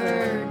of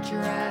her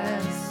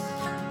dress.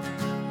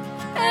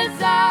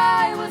 As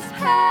I was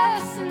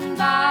passing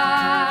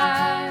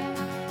by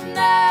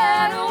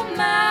that old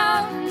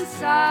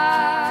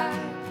mountainside,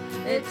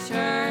 it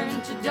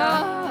turned to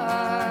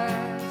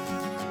dust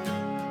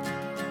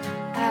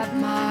at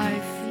my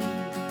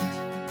feet.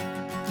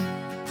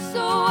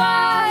 So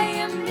I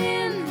am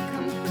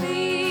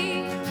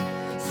incomplete,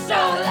 so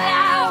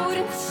loud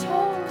and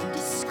so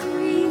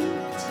discreet.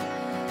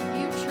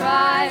 You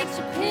tried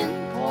to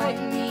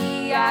pinpoint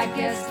me, I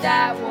guess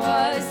that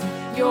was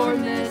your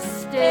mistake.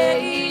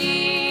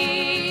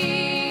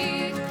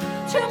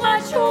 Too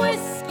much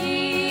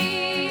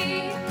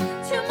whiskey,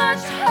 too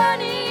much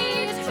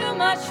honey, too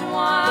much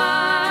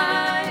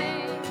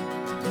wine.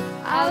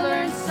 I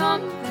learned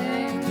some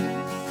things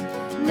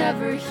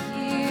never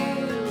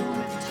heal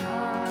with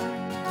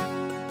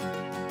time.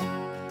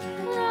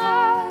 And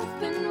I've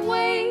been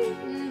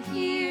waiting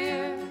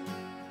here,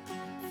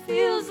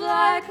 feels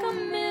like a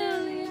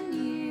million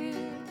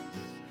years,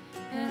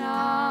 and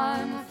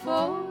I'm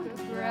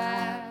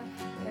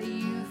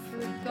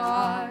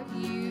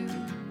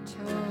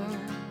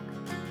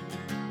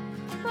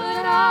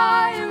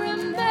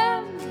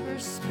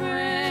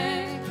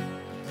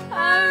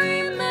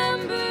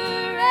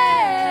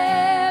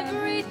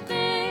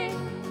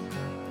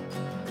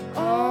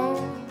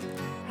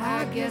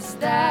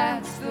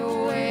that's the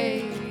way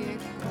it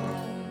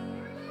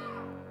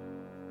goes.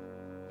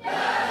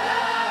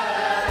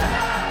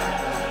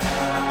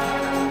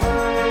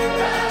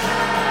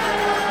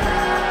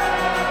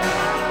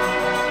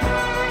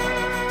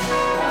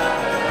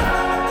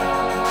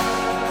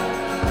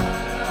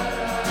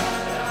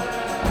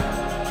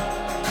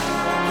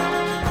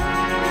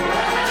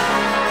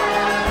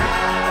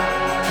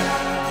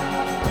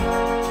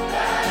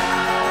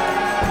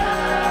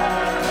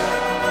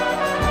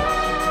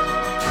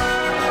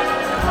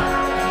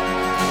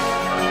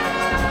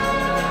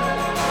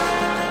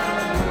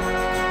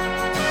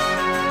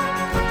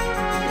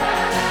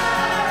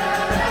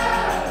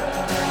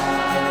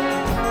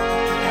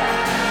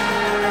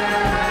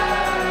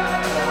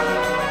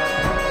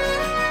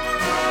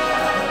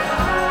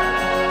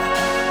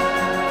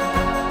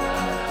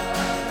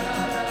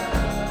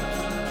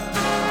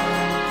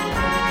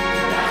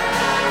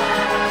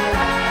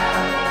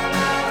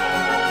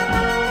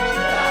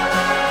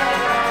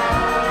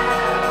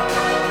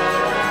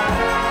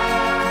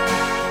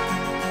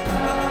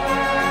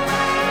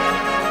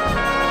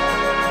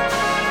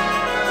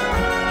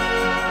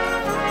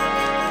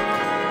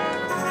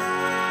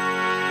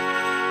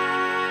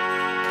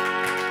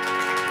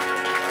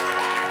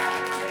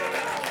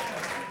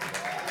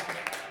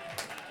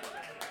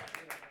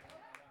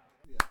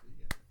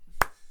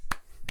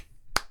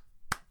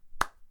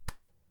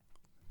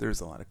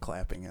 There's a lot of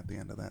clapping at the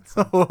end of that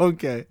song. Oh,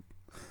 okay.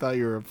 Thought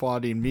you were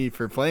applauding me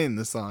for playing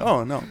the song.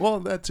 Oh no, well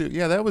that too.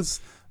 Yeah, that was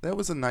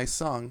a nice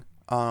song.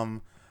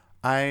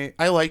 I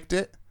liked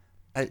it.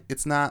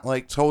 It's not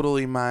like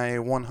totally my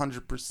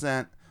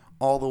 100%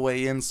 all the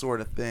way in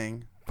sort of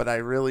thing, but I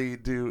really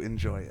do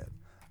enjoy it.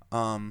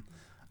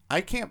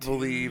 I can't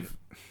believe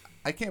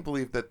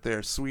that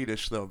they're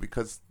Swedish though,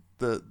 because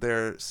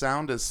their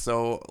sound is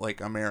so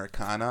like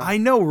Americana. I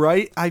know,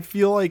 right? I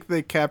feel like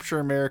they capture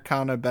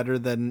Americana better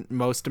than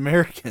most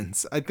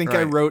Americans. I think I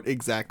Right. wrote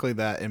exactly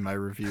that in my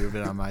review of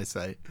it on my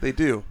site. They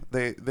do.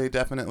 They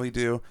definitely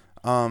do.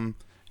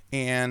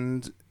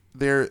 And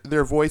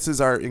their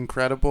voices are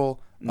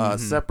incredible,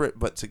 separate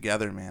but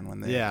together, man.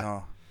 When they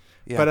Yeah.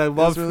 yeah, But I it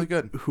was love really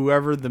good.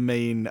 whoever the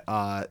main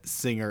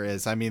singer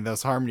is. I mean,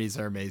 those harmonies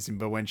are amazing,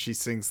 but when she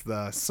sings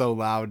the so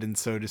loud and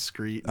so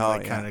discreet and Oh,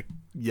 like yeah. kind of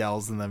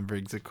yells and then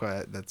brings it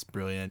quiet, that's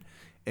brilliant.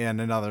 And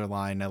another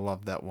line, I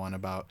love that one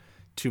about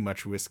too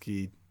much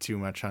whiskey, too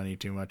much honey,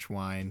 too much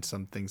wine.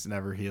 Some things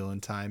never heal in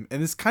time.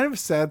 And it's kind of a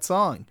sad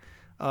song.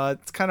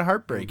 It's kind of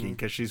heartbreaking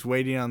because she's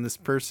waiting on this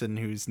person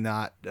who's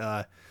not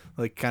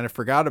like kind of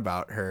forgot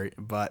about her,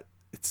 but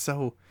it's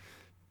so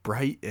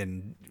bright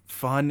and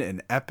fun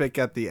and epic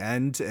at the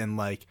end, and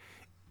like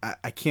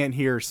I can't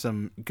hear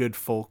some good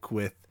folk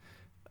with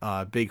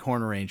big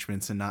horn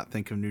arrangements and not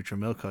think of Neutral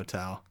Milk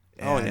Hotel.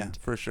 Oh And yeah,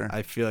 for sure.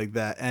 I feel like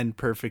that end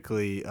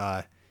perfectly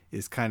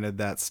is kind of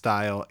that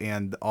style,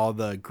 and all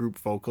the group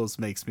vocals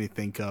makes me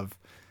think of,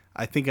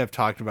 I think I've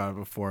talked about it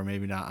before,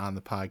 maybe not on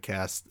the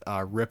podcast,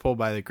 Ripple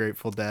by the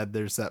Grateful Dead.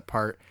 There's that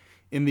part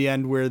in the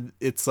end where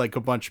it's like a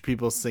bunch of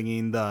people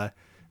singing the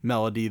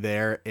melody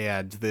there,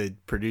 and the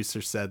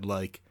producer said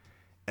like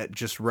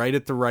just right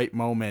at the right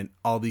moment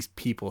all these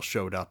people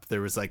showed up.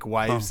 There was like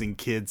wives and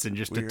kids and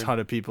just Weird. a ton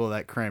of people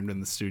that crammed in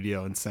the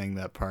studio and sang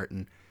that part,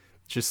 and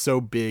just so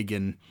big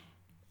and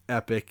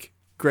epic.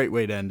 Great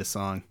way to end a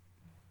song.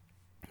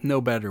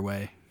 No better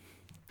way.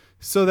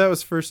 So that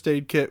was First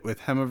Aid Kit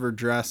with Hem of Her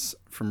Dress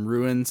from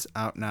Ruins,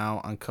 out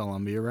now on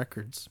Columbia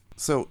Records.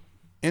 So,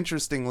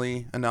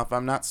 interestingly enough,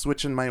 I'm not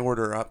switching my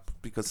order up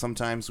because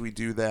sometimes we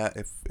do that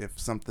if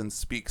something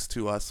speaks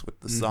to us with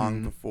the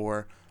song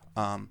before.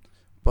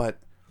 But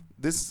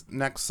this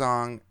next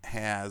song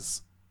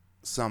has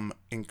some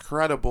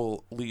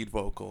incredible lead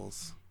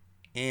vocals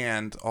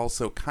and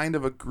also kind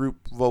of a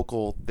group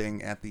vocal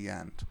thing at the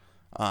end.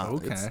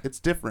 Okay. It's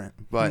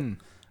different, but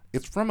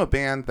it's from a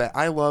band that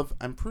I love.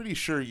 I'm pretty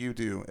sure you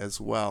do as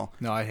well.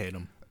 No, I hate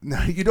them. No,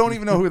 you don't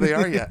even know who they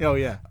are yet. Oh,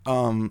 yeah.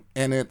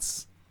 And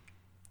it's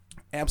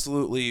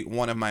absolutely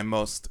one of my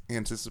most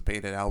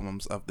anticipated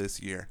albums of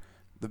this year.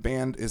 The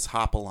band is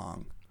Hop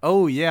Along.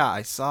 Oh, yeah.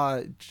 I saw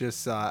it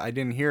just, I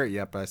didn't hear it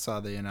yet, but I saw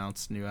they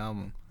announced a new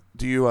album.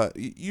 Do you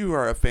you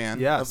are a fan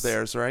Yes. of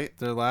theirs, right?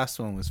 Their last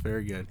one was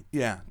very good.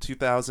 Yeah,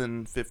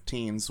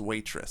 2015's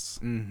Waitress.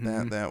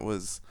 Mhm.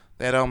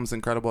 That album's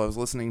incredible. I was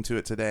listening to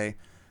it today.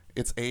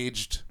 It's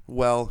aged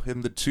well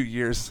in the 2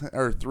 years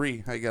or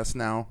 3, I guess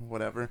now,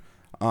 whatever.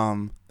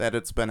 That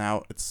it's been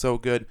out. It's so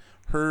good.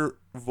 Her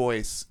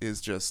voice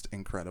is just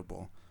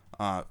incredible.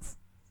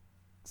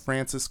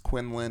 Frances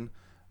Quinlan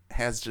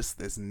has just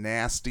this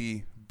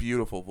nasty,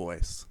 beautiful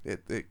voice.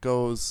 It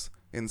goes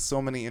in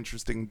so many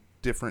interesting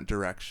different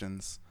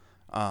directions.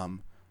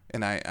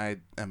 And I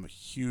am a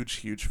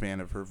huge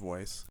fan of her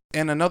voice.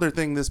 And another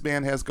thing this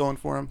band has going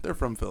for them, they're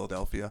from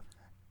Philadelphia.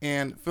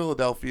 And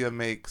Philadelphia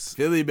makes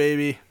Philly,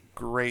 baby.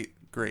 great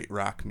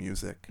rock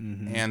music.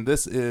 And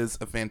this is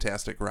a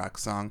fantastic rock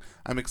song.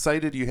 I'm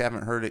excited you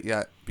haven't heard it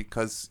yet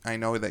because I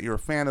know that you're a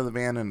fan of the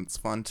band and it's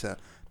fun to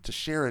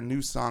share a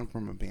new song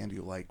from a band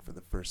you like for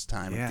the first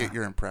time Yeah. and get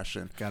your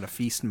impression. Gotta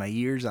feast my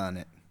ears on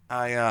it.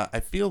 I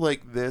feel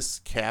like this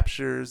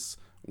captures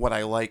what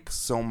I like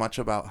so much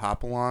about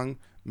Hopalong,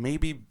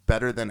 maybe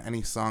better than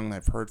any song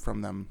I've heard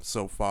from them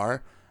so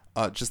far.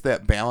 Just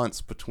that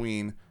balance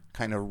between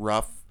kind of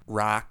rough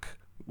rock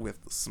with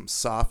some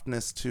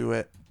softness to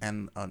it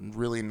and a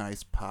really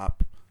nice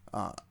pop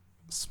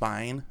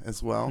spine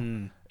as well.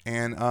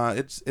 And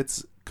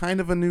it's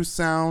kind of a new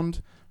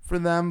sound for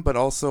them, but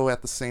also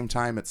at the same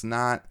time it's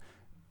not.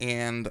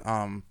 And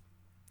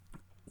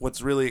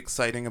what's really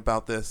exciting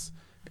about this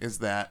is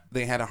that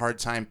they had a hard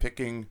time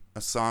picking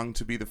a song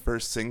to be the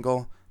first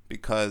single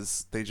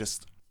because they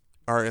just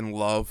are in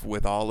love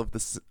with all of the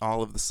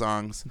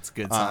songs. It's a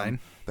good sign.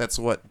 That's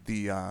what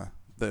the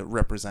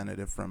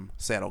representative from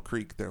Saddle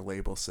Creek, their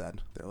label,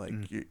 said. They're like,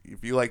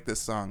 if you like this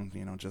song,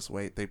 just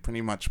wait. They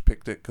pretty much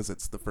picked it because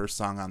it's the first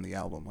song on the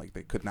album. Like,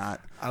 they could not.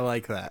 I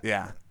like that.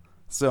 Yeah.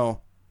 So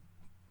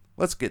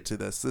let's get to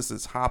this. This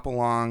is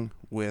Hopalong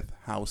with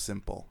How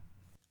Simple.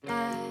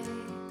 I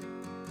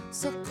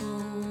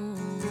suppose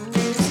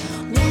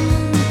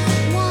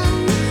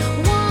one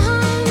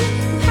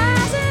who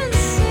hasn't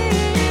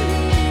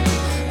seen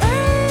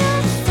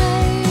her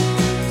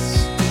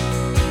face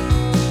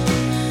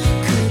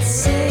could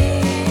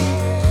say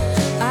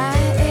I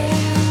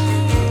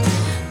am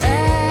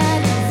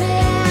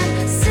advancing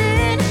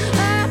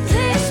up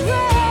this road.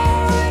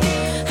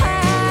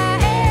 I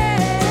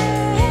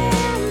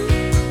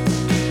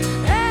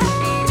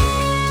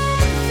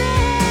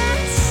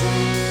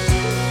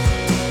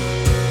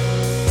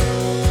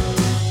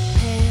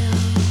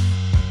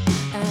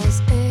as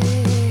a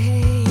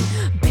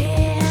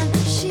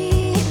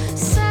banshee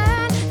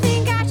sun,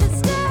 think I should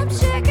stop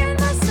checking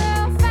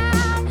myself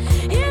out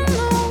in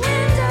the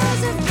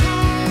windows of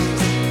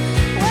cars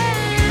when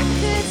I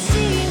could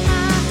see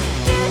my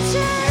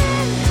future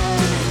in the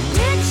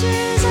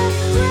pictures of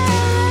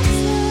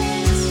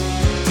relatives.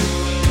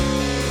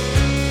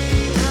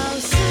 How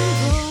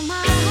simple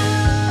my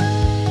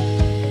heart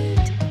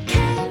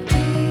can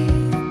be.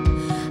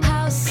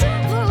 How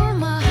simple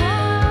my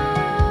heart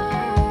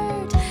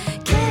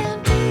can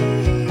be.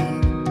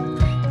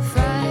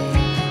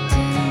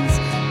 Frightens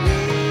me.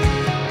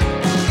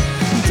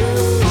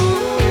 Don't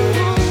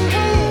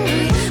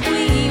worry,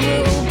 we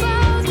will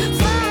both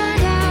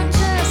find out,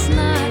 just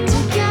not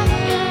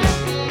together.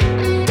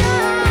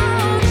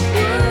 Don't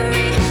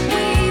worry,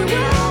 we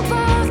will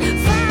both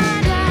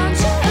find out,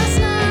 just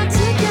not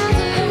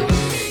together.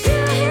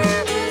 Your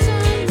hand is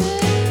on me.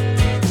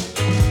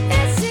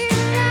 It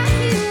seems like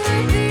you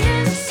were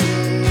being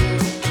sweet.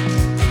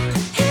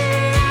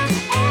 Here I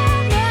am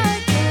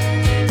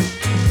again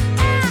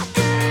at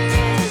the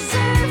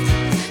reserve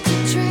to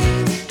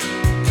drink.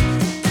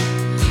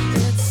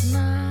 It's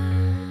not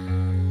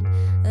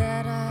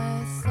that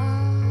I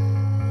thought,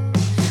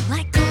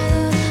 like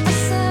all of a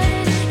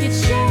sudden you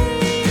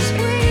changed.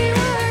 We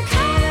were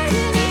covered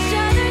in each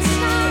other's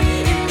snow,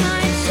 and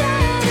I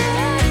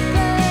shuddered,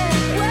 but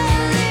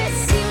well, it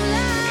seemed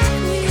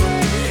like we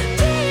were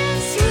being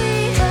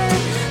sweeter.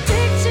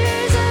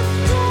 Pictures of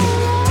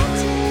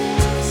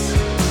relatives.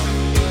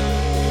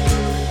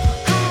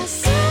 How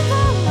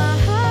simple my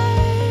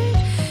heart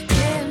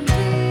can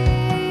be.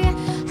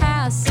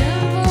 How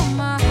simple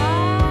my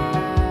heart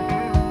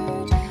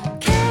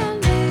can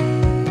be.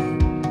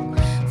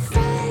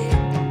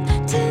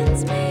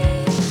 Frightens me.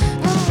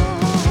 Don't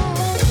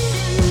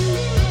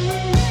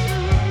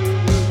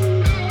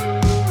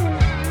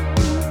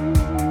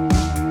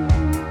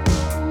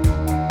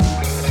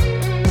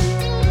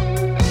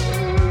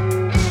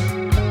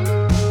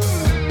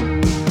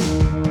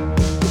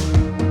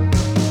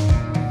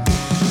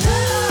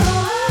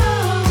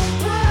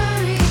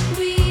worry,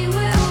 we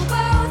will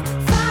both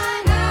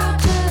find out,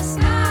 just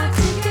not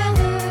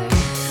together.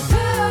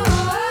 Don't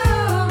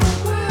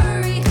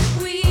worry,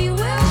 we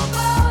will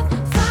both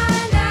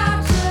find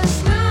out,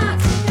 just not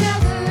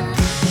together.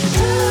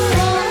 Don't worry,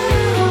 we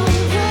will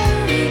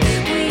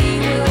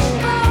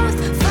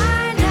both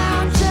find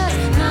out, just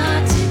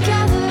not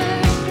together.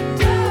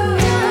 Don't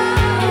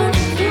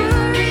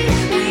worry,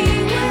 we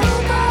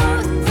will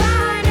both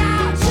find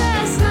out,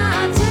 just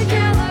not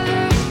together.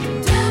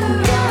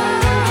 Don't worry,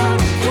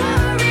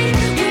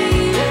 we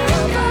will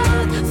both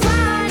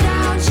find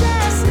out,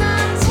 just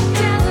not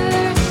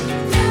together.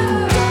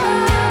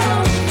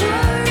 Don't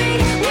worry,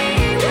 we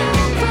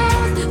will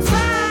both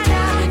find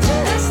out,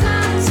 just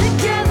not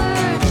together.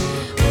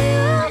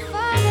 We'll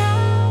find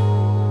out.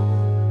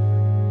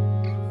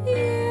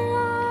 Here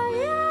I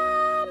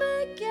am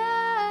again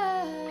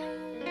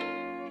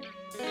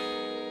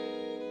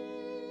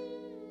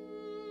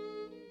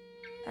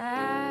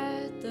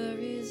at the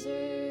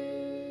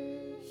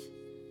reserve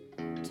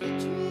to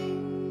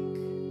drink.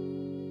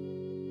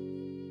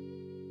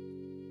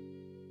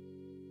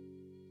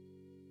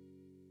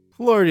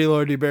 Lordy,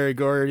 lordy, Barry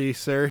Gordy,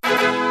 sir.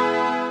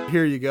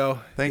 Here you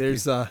go. Thank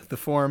There's the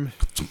form.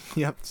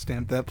 Yep,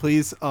 stamp that,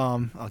 please.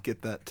 I'll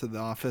get that to the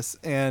office.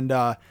 And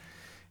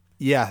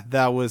yeah,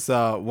 that was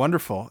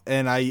wonderful.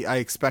 And I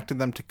expected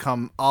them to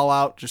come all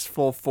out, just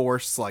full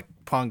force, like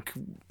punk.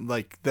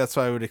 Like, that's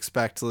what I would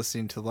expect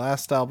listening to the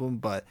last album.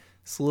 But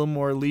It's a little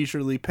more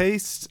leisurely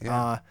paced,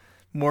 Yeah.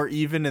 more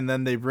even, and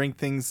then they bring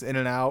things in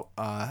and out.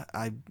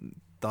 I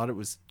thought it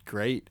was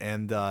great,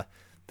 and the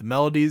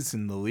melodies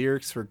and the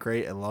lyrics were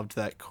great. I loved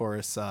that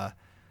chorus.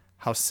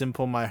 How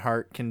simple my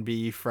heart can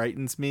be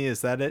frightens me.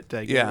 Is that it? Did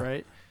I get it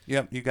right?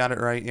 Yep, you got it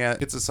right. Yeah,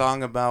 it's a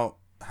song about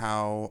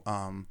how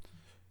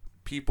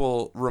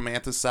people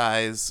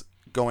romanticize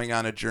going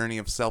on a journey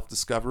of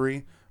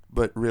self-discovery,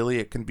 but really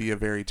it can be a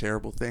very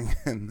terrible thing.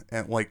 And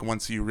like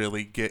once you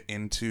really get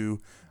into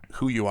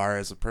who you are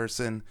as a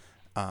person,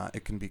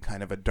 it can be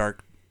kind of a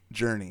dark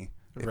journey,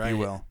 if Right. you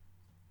will.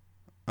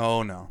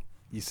 Oh no,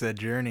 You said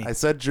journey. I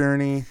said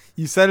journey.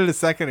 You said it a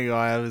second ago.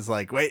 I was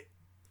like, wait.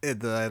 And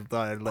then I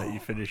thought I'd let you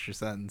finish your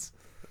sentence.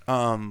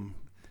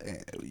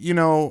 You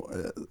know,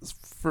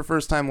 for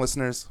first-time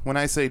listeners, when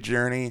I say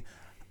journey,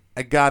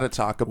 I gotta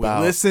talk We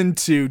about. listen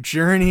to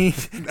Journey,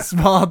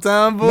 Small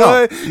Town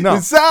Boy, No,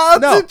 in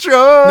South no,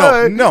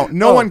 Detroit. No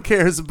Oh. one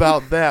cares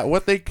about that.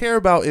 What they care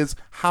about is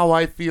how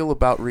I feel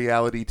about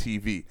reality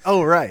TV.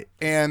 Oh, right.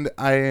 And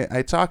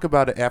I talk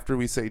about it after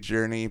we say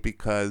journey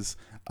because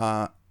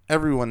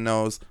everyone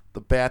knows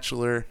The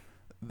Bachelor,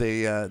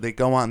 they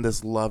go on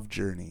this love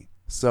journey.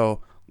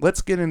 So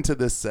let's get into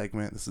this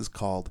segment. This is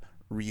called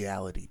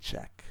Reality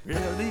Check.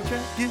 Reality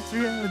check, it's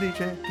reality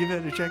check. You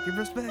better check your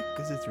prospect,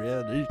 because it's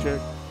reality check.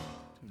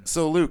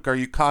 So Luke, are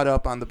you caught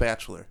up on The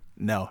Bachelor?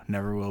 No,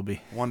 never will be.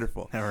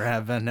 Wonderful. Never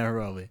have been, never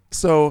will be.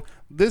 So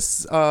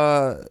this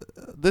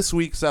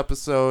week's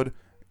episode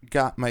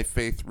got my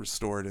faith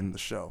restored in the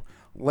show.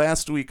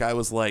 Last week I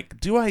was like,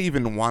 do I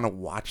even want to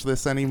watch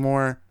this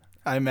anymore?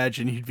 I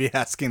imagine you'd be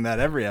asking that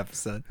every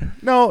episode.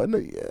 No,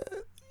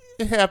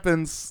 it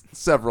happens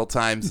several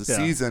times a Yeah.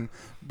 season,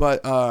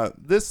 but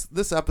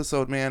this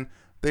episode, man,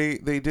 they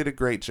did a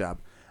great job.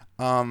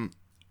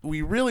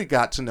 We really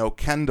got to know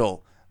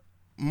Kendall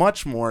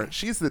much more.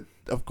 She's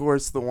of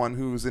course the one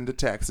who's into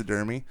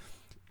taxidermy,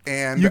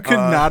 and You could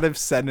not have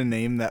said a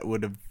name that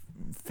would have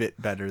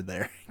fit better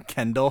there.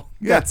 Kendall.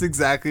 Yeah. That's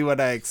exactly what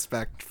I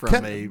expect from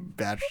Ken- a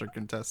Bachelor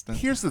contestant.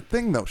 Here's the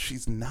thing, though.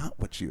 She's not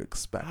what you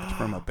expect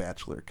from a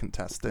Bachelor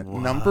contestant.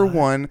 Number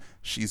one,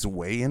 she's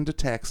way into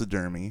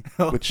taxidermy,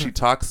 which she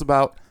talks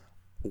about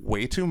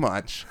way too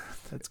much.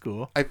 That's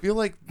cool. I feel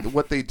like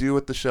what they do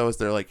with the show is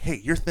they're like, hey,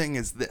 your thing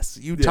is this.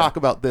 You talk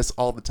about this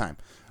all the time.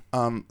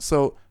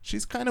 So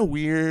she's kind of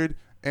weird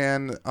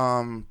and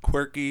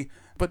quirky,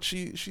 but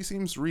she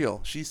seems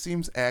real. She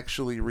seems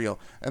actually real.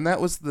 And that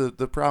was the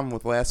problem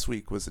with last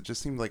week, was it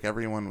just seemed like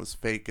everyone was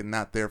fake and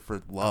not there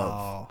for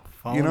love. Oh,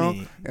 phony. You know?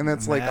 And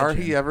it's like, are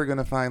he Imagine. ever going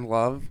to find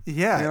love?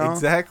 Yeah, You know?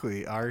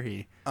 exactly. Are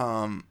he?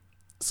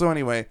 So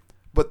anyway,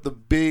 but the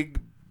big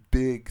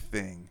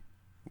thing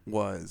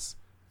was,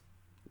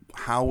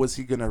 how was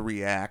he going to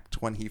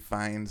react when he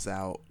finds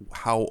out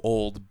how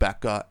old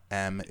Becca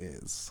M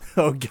is?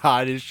 Oh,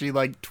 God. Is she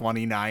like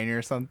 29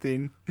 or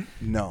something?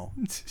 No.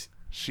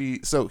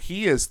 So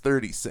he is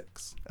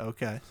 36.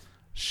 Okay.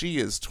 She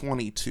is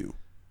 22.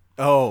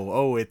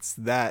 Oh, it's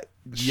that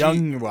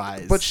young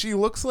wise. But she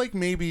looks like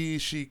maybe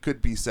she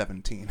could be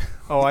 17.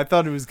 Oh, I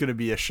thought it was gonna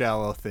be a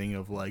shallow thing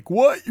of like,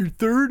 what? You're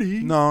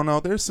 30? No,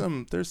 there's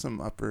some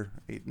upper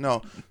age.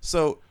 No.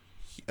 So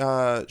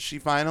she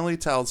finally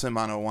tells him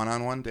on a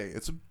one-on-one date.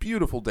 It's a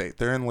beautiful date.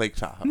 They're in Lake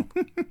Tahoe.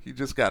 You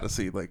just got to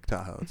see Lake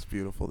Tahoe. It's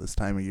beautiful this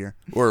time of year,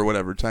 or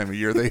whatever time of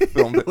year they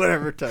filmed it.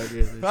 Whatever time it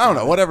is. I don't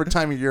know. Whatever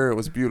time of year it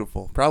was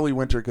beautiful. Probably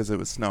winter because it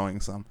was snowing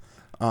some.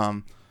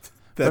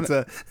 That's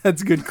a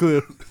good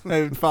clue.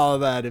 I would follow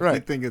that if you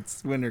Right. think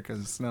it's winter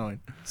because it's snowing.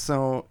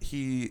 So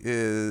he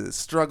is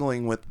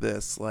struggling with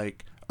this.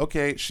 Like,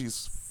 okay,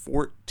 she's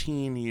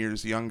 14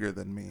 years younger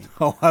than me.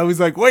 Oh, I was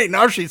like, wait,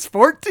 now she's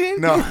 14?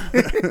 No.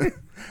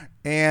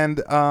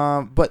 And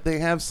but they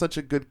have such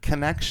a good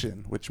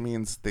connection, which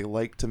means they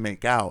like to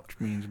make out.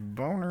 Means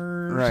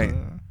boners. Right.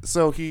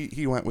 So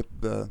he went with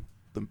the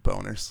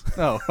boners.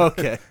 Oh,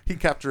 okay. He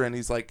kept her, and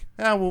he's like,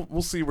 "Yeah,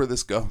 we'll see where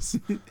this goes."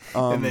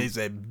 And they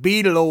said,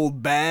 beat an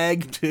old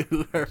bag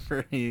to her,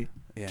 and he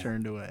Yeah.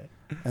 turned away.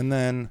 And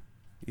then,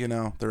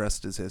 the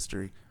rest is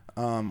history,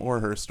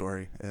 or her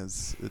story,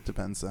 as it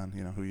depends on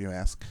who you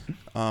ask.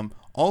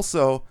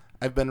 Also,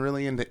 I've been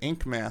really into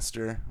Ink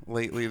Master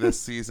lately this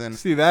season.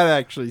 See, that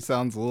actually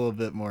sounds a little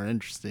bit more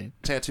interesting.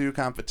 Tattoo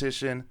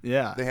competition.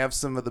 Yeah. They have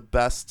some of the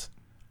best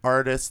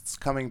artists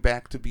coming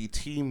back to be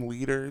team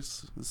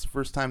leaders. This is the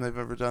first time they've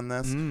ever done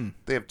this.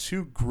 They have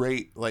two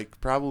great,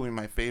 probably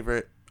my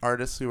favorite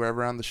artists who were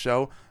ever on the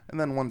show, and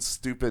then one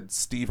stupid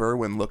Steve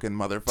Irwin looking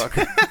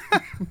motherfucker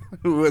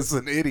who was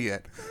an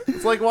idiot.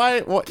 It's like,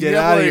 why? What, Get you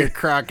have, out of like- here,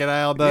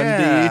 Crocodile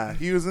Dundee. Yeah,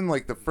 he was in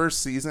the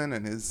first season,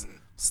 and his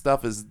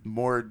stuff is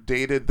more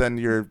dated than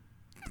your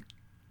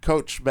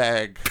Coach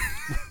bag.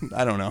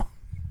 I don't know.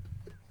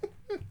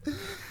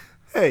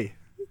 Hey,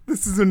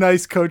 this is a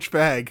nice Coach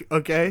bag,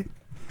 okay?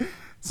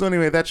 So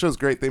anyway, that show's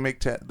great. They make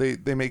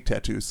they make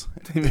tattoos,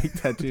 They make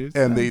tattoos.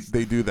 and Nice.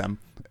 they do them,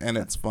 and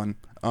it's fun.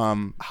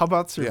 How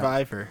about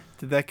Survivor?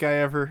 Did that guy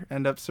ever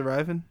end up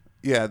surviving?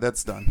 Yeah,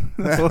 that's done.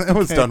 That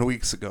was Okay. done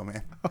weeks ago,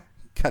 man.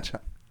 Catch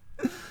up.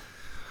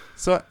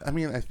 So, I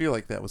mean, I feel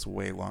like that was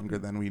way longer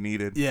than we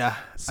needed. Yeah,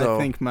 So- I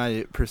think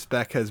my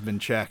perspec has been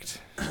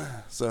checked.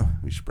 So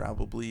we should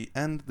probably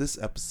end this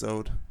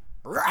episode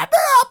Wrap it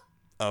up!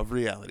 of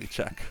Reality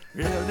Check.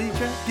 Reality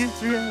check,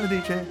 it's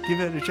reality check. You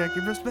better check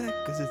your perspec,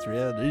 because it's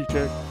reality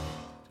check.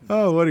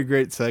 Oh, what a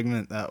great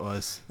segment that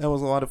was. That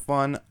was a lot of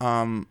fun.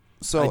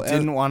 So I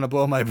didn't want to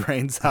blow my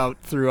brains out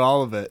through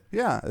all of it.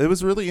 yeah, it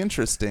was really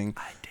interesting.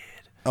 I did.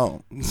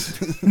 Oh,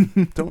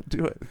 don't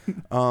do it.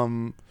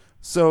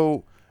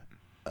 So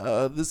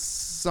this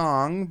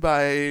song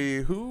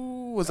by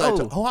who was I?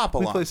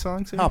 Hopalong. We play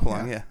songs here?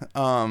 Hopalong,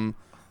 yeah.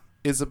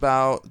 Is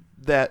about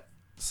that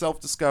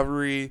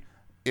self-discovery.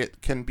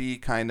 It can be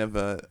kind of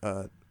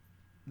a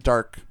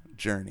dark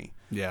journey.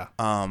 Yeah.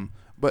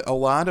 But a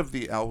lot of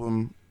the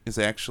album is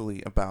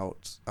actually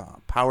about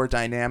power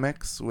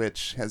dynamics,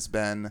 which has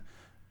been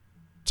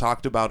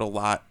talked about a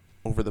lot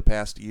over the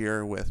past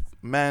year with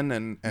men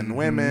and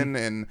women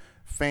and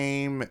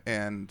fame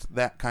and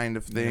that kind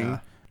of thing. Yeah.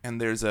 And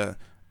there's a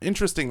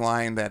interesting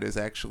line that is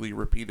actually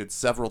repeated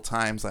several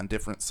times on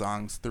different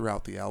songs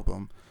throughout the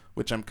album,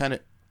 which I'm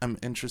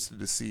interested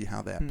to see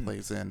how that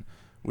plays in,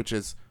 which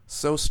is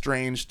so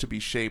strange to be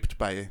shaped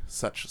by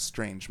such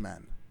strange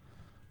men.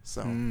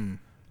 So, and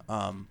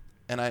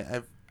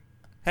I've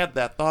had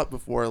that thought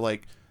before.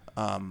 Like,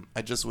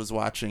 I just was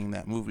watching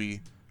that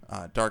movie,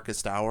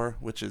 Darkest Hour,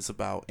 which is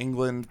about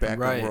England back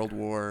Right. in World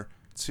War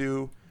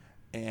II.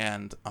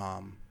 And,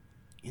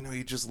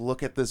 you just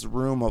look at this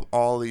room of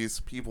all these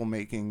people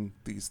making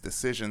these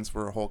decisions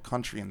for a whole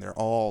country, and they're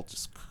all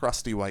just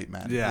crusty white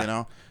men,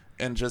 Yeah.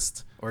 And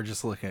just... Or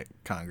just look at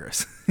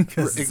Congress.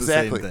 'Cause it's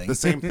exactly the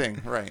same thing.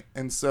 thing, right?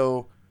 And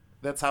so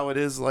that's how it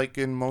is, like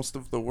in most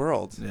of the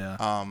world.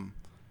 Yeah.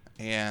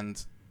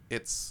 And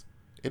it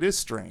is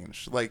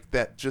strange, like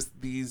that.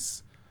 Just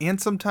these.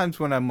 And sometimes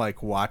when I'm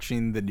like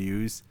watching the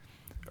news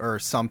or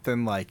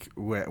something, like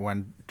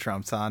when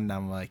Trump's on,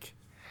 I'm like,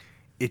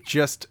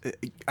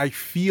 I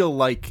feel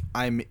like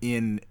I'm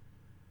in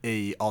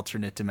a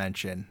alternate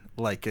dimension,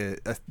 like a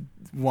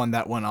one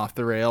that went off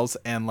the rails,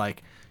 and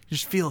like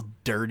just feel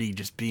dirty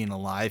just being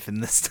alive in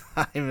this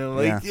time. And I'm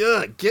like,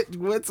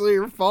 what's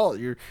your fault?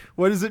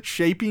 What is it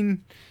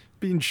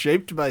being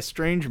shaped by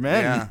strange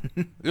men?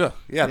 Yeah,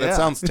 yeah. That Yeah.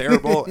 sounds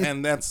terrible,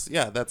 and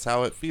that's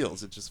how it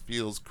feels. It just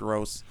feels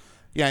gross.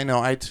 Yeah, I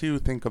know. I too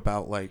think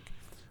about, like,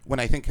 when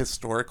I think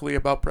historically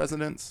about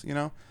presidents,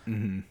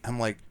 I'm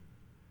like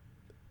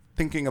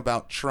thinking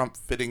about Trump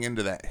fitting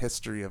into that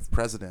history of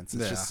presidents.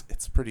 It's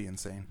it's pretty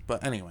insane.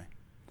 But anyway,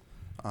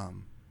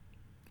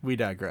 We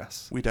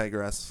digress. we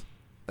digress.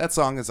 That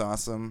song is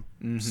awesome.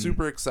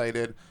 Super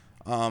excited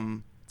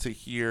to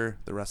hear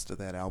the rest of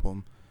that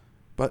album.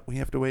 But we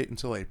have to wait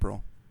until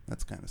April.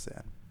 That's kind of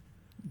sad.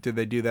 Did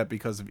they do that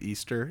because of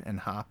Easter and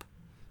Hop?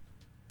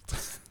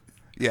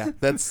 Yeah,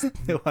 that's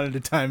They wanted to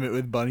time it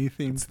with bunny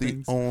themed the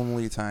things.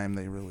 only time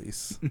they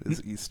release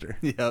is Easter.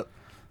 Yep.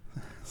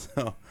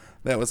 So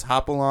that was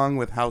Hop Along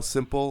with How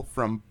Simple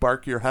from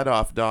Bark Your Head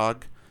Off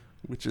Dog,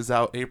 which is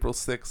out April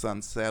 6th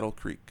on Saddle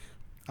Creek.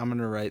 I'm going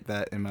to write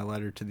that in my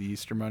letter to the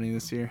Easter Bunny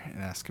this year and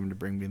ask him to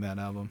bring me that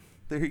album.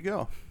 There you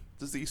go.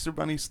 Does the Easter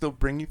Bunny still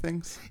bring you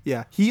things?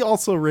 Yeah, he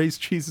also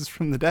raised Jesus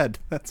from the dead.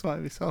 That's why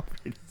we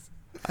celebrate.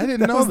 I didn't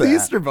That know was that. the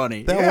Easter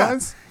Bunny. That Yeah.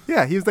 was?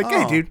 Yeah, he was like,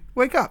 hey, Oh. dude,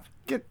 wake up.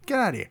 Get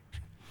out of here.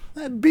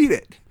 Beat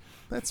it.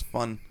 That's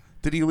fun.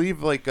 Did he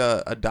leave like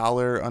a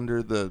dollar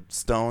under the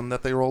stone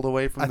that they rolled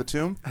away from the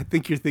tomb? I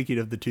think you're thinking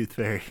of the Tooth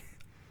Fairy.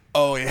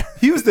 Oh, yeah.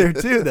 He was there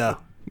too, though.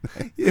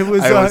 It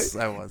was, I was. It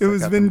I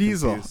was got Vin them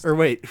Diesel. confused. Or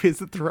wait,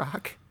 is it The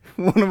Rock?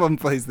 One of them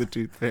plays the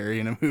Tooth Fairy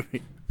in a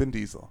movie. Vin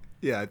Diesel,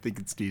 Yeah, I think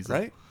it's Diesel.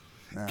 right?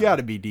 No.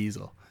 Gotta be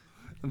Diesel.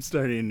 I'm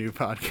starting a new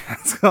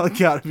podcast called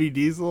Gotta Be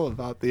Diesel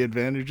about the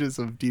advantages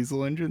of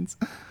diesel engines.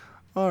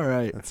 All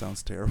right. That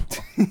sounds terrible.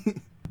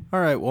 All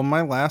right. Well,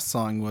 my last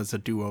song was a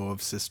duo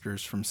of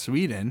sisters from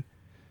Sweden.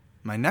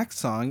 My next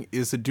song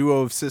is a duo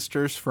of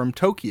sisters from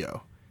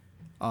Tokyo.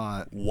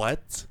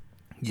 What?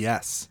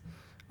 Yes.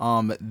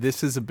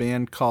 This is a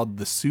band called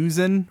The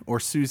Suzan or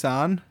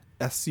Suzan,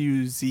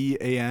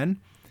 Suzan.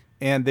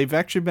 And they've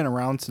actually been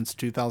around since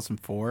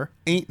 2004.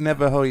 Ain't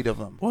never heard of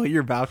them. Well,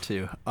 you're about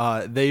to.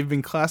 They've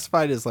been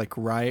classified as like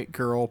riot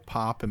girl,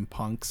 pop, and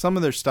punk. Some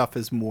of their stuff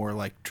is more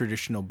like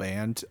traditional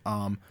band,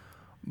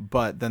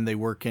 but then they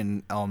work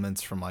in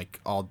elements from like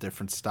all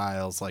different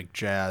styles, like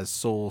jazz,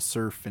 soul,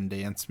 surf, and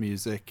dance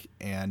music.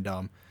 And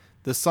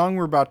the song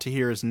we're about to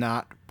hear is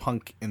not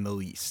punk in the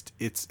least.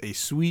 It's a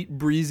sweet,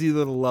 breezy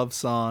little love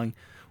song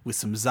with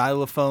some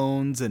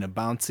xylophones and a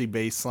bouncy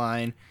bass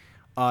line.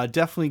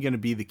 Definitely going to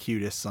be the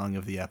cutest song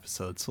of the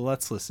episode, so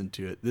let's listen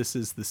to it. This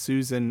is The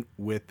Suzan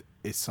with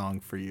A Song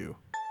for You.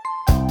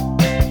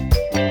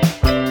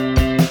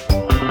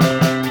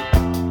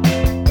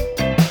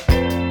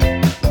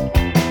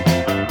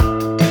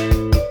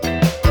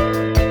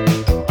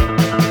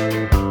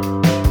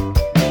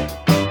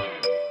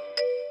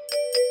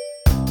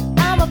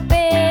 I'm a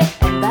bit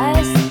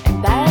embarrassed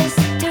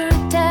to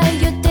tell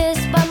you this,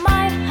 but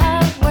my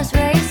heart was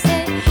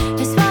racing.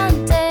 It's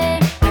one day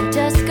I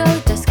just go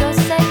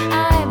say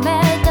I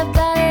met a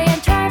very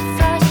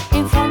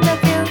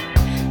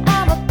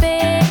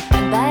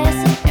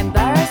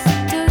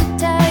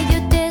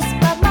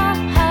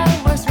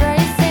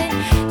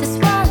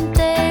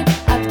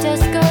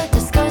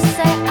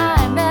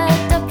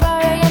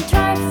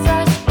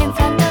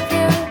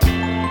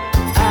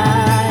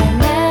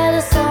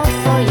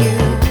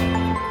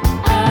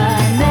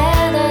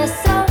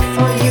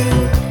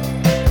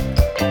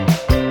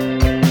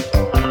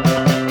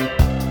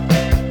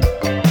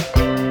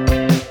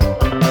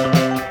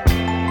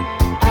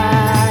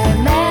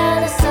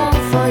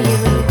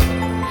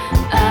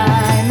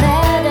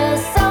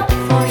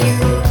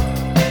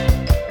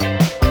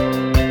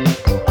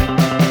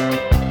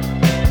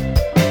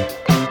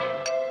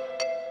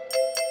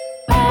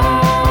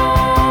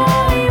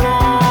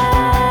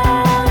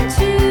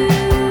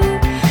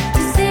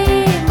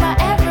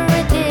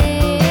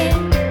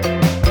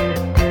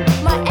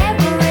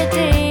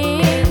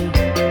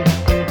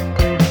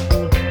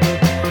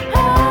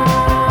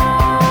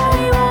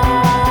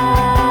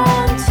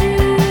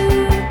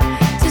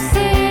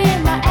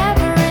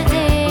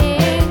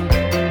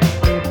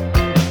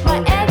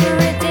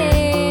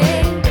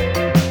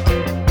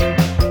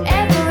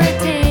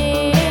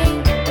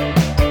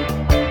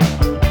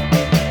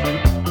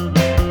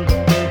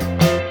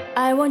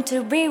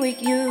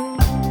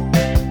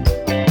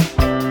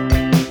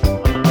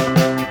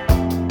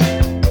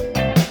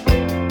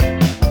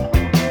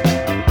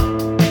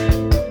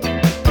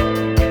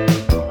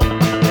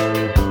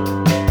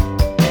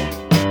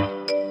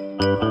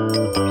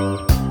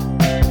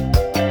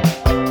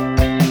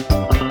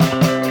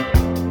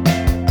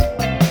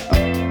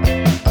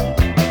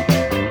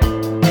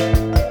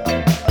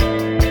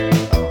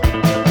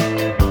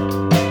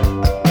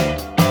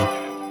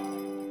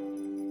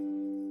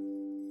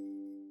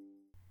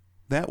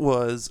that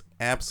was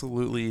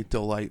absolutely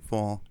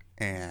delightful,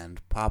 and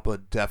Papa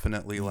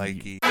definitely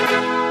likey.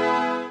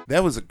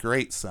 That was a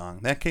great song.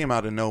 That came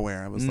out of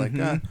nowhere. I was like,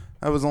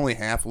 I was only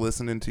half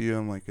listening to you.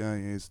 I'm like, oh,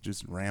 he's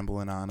just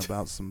rambling on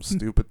about some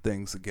stupid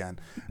things again.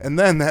 And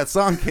then that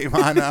song came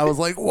on, and I was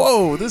like,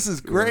 whoa, this is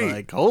great. You're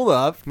like, hold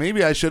up.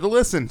 Maybe I should have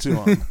listened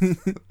to him.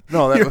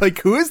 No, that You're was, like,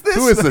 who is this?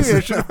 who is this? Maybe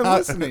I should have been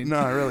listening.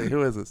 No, really,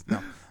 who is this?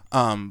 No.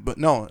 But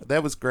no,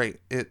 that was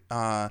great. It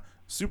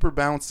super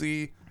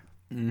bouncy,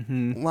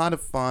 a lot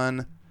of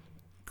fun,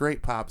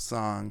 great pop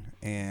song,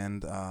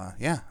 and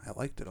yeah, I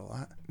liked it a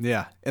lot.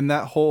 Yeah, and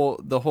the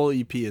whole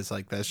EP is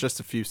like that. It's just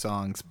a few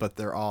songs, but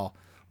they're all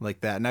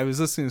like that. And I was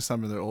listening to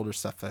some of their older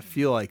stuff. I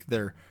feel like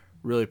they're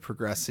really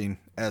progressing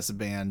as a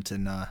band,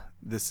 and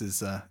this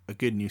is a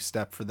good new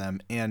step for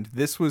them. And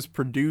this was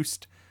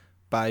produced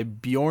by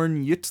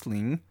Bjorn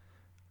Ytling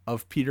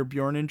of Peter,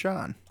 Bjorn, and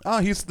John. Oh,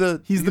 he's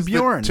the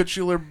Bjorn.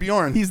 titular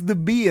Bjorn. He's the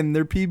B in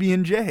their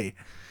PB&J.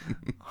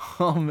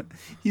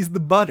 He's the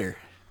butter,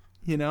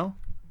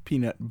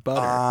 peanut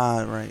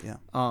butter. Right,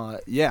 yeah.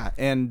 Yeah,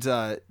 and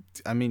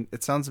I mean,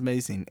 it sounds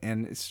amazing,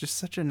 and it's just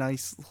such a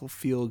nice little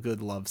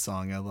feel-good love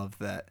song. I love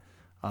that.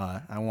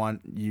 I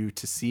want you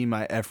to see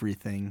my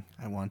everything.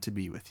 I want to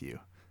be with you.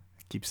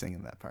 I keep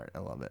singing that part. I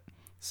love it.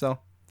 So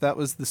that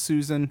was the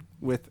Susan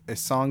with a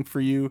song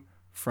for you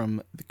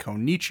from the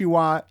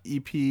Konichiwa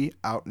EP,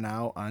 out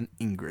now on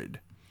Ingrid.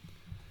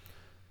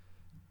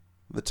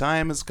 The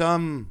time has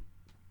come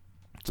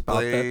to about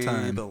play that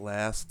time. the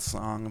last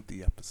song of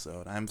the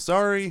episode. I'm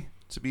sorry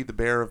to be the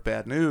bearer of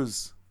bad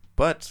news,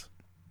 but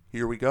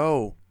here we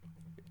go.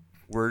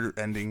 We're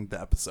ending the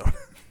episode.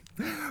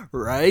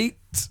 Right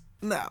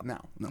now.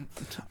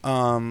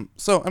 No.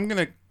 So I'm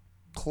going to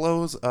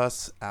close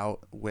us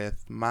out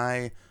with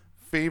my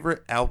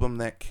favorite album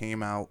that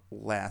came out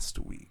last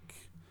week,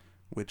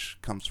 which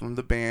comes from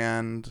the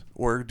band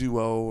or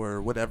duo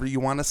or whatever you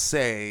want to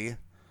say,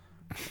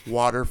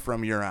 Water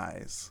From Your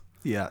Eyes.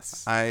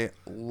 Yes. I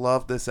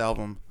love this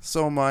album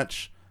so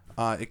much.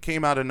 It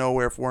came out of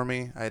nowhere for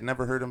me. I had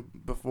never heard them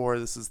before.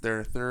 This is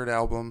their third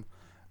album,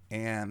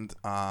 and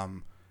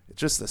it's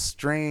just a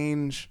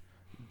strange,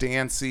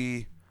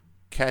 dancey,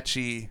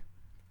 catchy,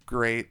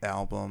 great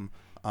album.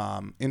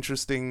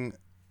 Interesting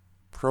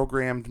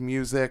programmed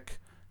music,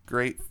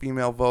 great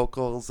female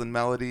vocals and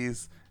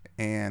melodies,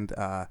 and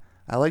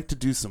I like to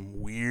do some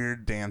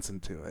weird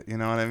dancing to it. You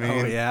know what I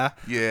mean? Oh, yeah?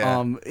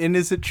 Yeah. And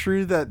is it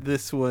true that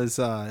this was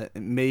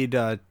made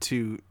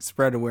to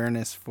spread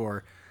awareness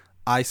for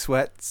eye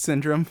sweat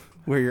syndrome,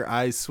 where your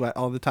eyes sweat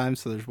all the time,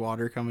 so there's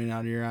water coming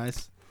out of your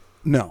eyes?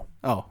 No.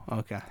 Oh,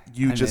 okay.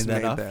 You I just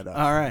made up. that up.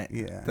 All right.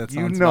 Yeah. That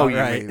you sounds know about you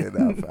right. made it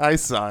up. I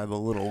saw the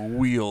little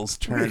wheels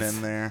turn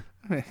in there.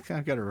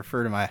 I've got to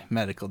refer to my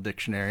medical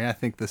dictionary. I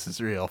think this is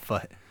real,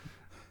 but...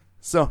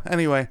 So,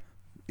 anyway,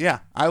 yeah,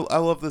 I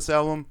love this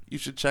album. You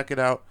should check it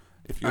out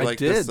if you like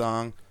this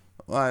song.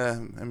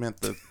 Well, I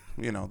meant the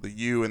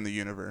you in the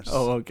universe.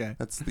 Oh, okay.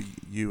 That's the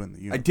you in the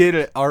universe. I did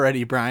it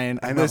already, Brian.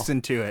 I know.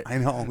 listened to it. I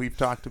know. We've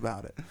talked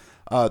about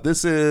it.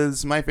 This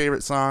is my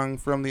favorite song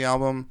from the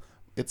album.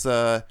 It's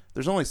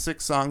there's only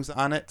 6 songs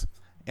on it,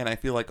 and I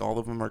feel like all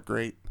of them are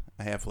great.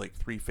 I have like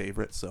 3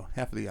 favorites, so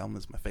half of the album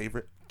is my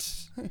favorite.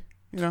 It's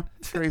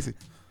crazy.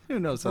 Who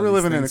knows how We're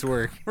these living things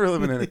work? We're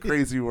living in a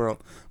crazy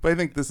world, but I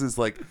think this is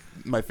like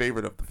my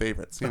favorite of the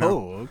favorites.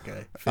 Oh,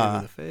 okay.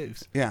 Favorite of the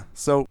faves. Yeah.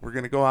 So we're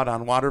gonna go out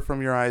on Water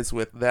From Your Eyes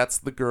with "That's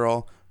the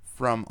Girl"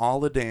 from All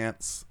the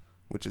Dance,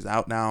 which is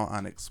out now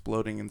on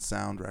Exploding in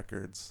Sound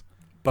Records.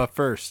 But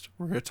first,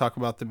 we're going to talk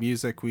about the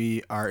music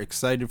we are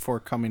excited for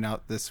coming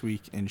out this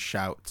week in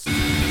Shouts.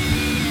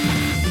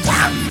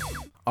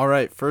 All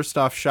right, first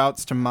off,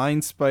 shouts to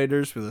Mind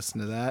Spiders. We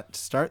listened to that to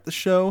start the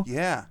show.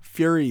 Yeah.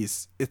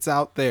 Furies, it's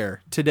out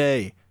there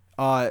today.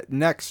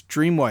 Next,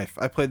 Dreamwife.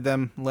 I played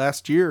them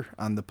last year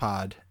on the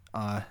pod.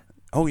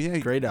 Oh, yeah.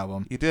 Great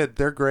album. You did.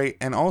 They're great.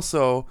 And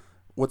also,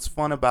 what's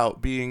fun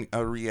about being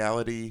a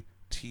reality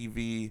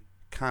TV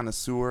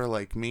connoisseur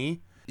like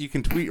me, you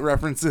can tweet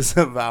references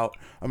about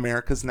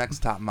America's Next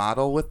Top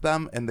Model with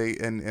them, and they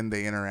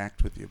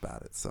interact with you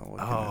about it. So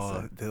what can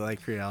I say? They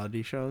like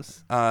reality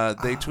shows?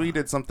 They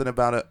tweeted something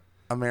about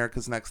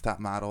America's Next Top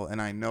Model,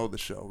 and I know the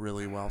show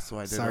really well, so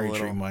I did Sorry, a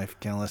little. Dreamwife,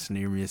 can't listen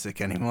to your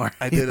music anymore.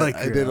 I did Like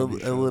I did a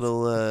reality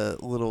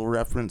shows. little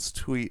reference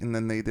tweet, and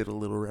then they did a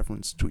little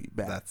reference tweet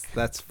back.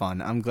 That's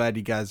fun. I'm glad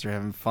you guys are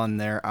having fun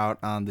there out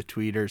on the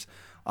tweeters.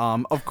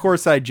 Of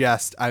course, I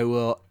jest. I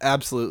will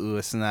absolutely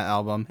listen to that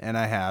album, and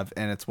I have,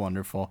 and it's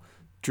wonderful.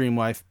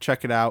 Dreamwife,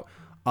 check it out.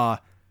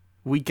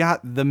 We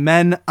got the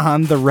men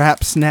on the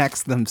Rap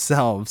Snacks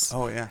themselves.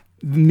 Oh yeah,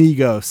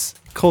 Migos.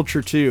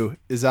 Culture 2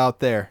 is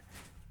out there.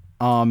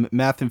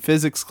 Math and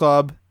Physics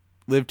Club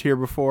lived here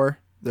before.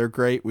 They're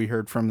great. We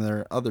heard from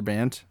their other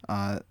band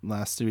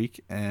last week.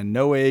 And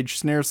No Age,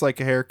 Snares Like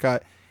a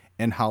Haircut,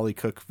 and Holly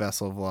Cook,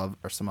 Vessel of Love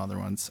are some other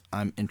ones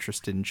I'm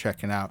interested in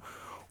checking out.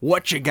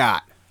 What you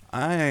got?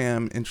 I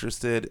am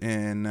interested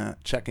in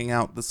checking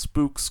out The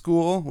Spook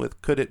School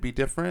with Could It Be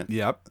Different?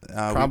 Yep.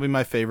 Probably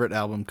my favorite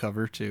album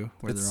cover, too,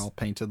 where they're all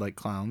painted like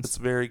clowns. It's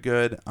very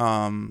good.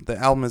 The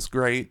album is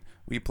great.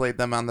 We played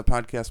them on the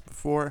podcast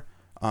before.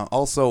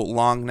 Also,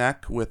 Long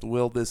Neck with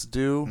Will This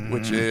Do,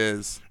 which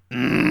is...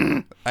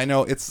 I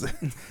know it's so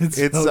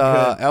an good.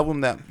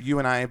 album that you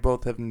and I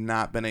both have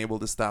not been able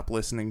to stop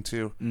listening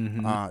to.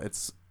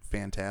 It's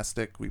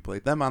fantastic. We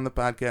played them on the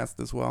podcast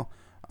as well.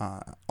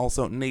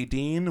 Also,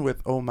 Nadine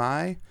with Oh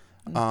My.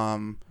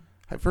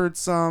 I've heard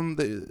some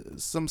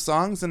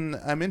songs and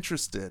I'm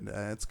interested.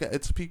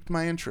 It's piqued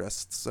my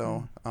interest.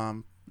 So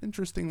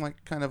interesting,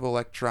 like kind of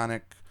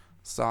electronic,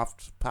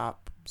 soft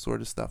pop sort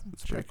of stuff.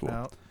 It's pretty Check it cool.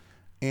 out.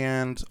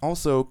 And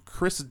also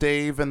Chris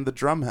Dave and the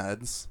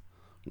Drumheads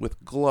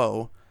with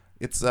Glow.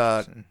 It's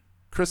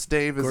Chris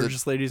Dave is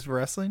Gorgeous Ladies of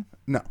Wrestling?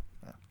 no.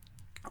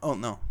 Oh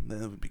no,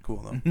 that would be cool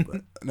though.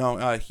 But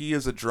no, he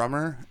is a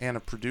drummer and a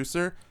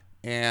producer.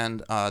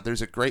 And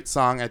there's a great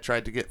song I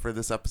tried to get for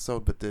this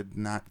episode, but did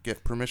not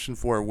get permission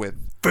for with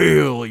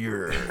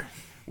Failure.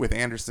 with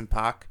Anderson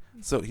 .Paak.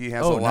 So he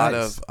has a Oh, lot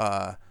nice.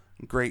 of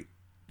great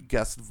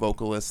guest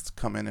vocalists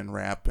come in and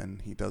rap,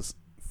 and he does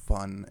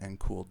fun and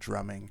cool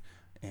drumming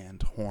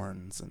and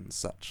horns and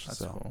such. That's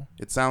so cool.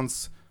 it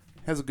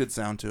has a good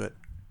sound to it.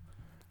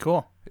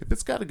 Cool. If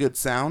it's got a good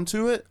sound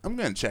to it, I'm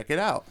gonna check it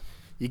out.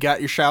 You got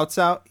your shouts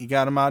out? You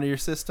got them out of your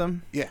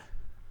system? Yeah.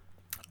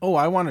 Oh,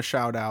 I want to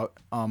shout out.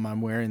 I'm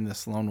wearing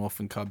this Lone Wolf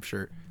and Cub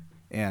shirt,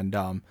 and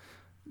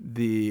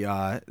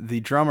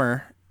the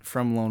drummer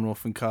from Lone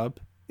Wolf and Cub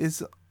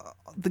is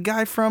the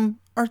guy from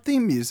our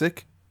theme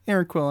music,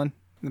 Aaron Quillen,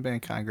 the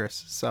band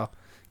Congress. So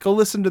go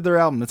listen to their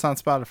album. It's on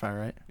Spotify,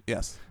 right?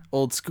 Yes.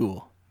 Old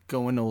school,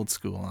 going old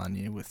school on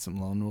you with some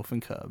Lone Wolf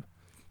and Cub.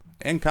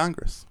 And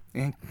Congress.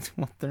 And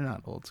well, they're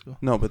not old school.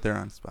 No, but they're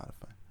on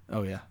Spotify.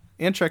 Oh yeah,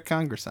 and check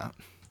Congress out.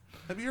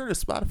 Have you heard of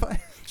Spotify?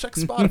 Check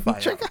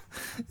Spotify out.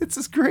 It's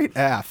this great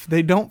app.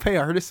 They don't pay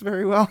artists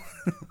very well.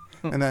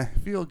 And I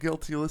feel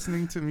guilty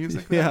listening to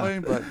music that Yeah. way,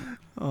 but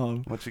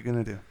what you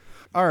gonna do?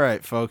 All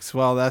right, folks.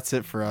 Well, that's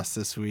it for us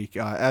this week.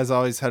 As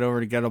always, head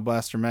over to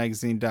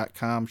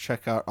GhettoBlasterMagazine.com.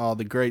 Check out all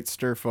the great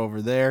stuff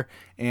over there.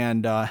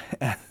 And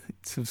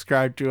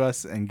subscribe to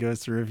us and give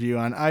us a review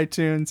on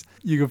iTunes.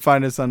 You can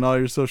find us on all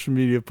your social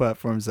media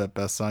platforms at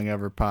Best Song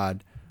Ever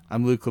Pod.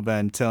 I'm Luke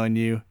LeBen telling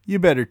you, you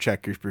better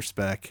check your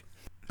perspec.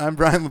 I'm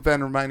Brian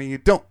LeBen reminding you,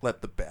 don't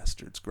let the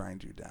bastards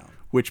grind you down.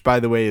 Which, by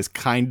the way, is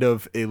kind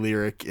of a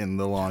lyric in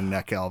the Long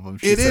Neck album.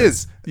 It says,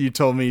 is. You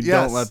told me, Yes.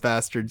 don't let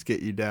bastards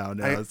get you down.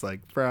 And I was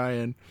like,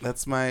 Brian.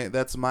 That's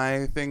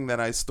my thing that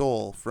I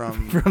stole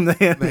from From The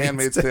The Handmaid's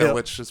Handmaid's Tale. Tale,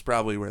 which is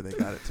probably where they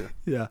got it to.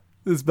 Yeah.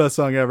 This is the best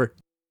song ever.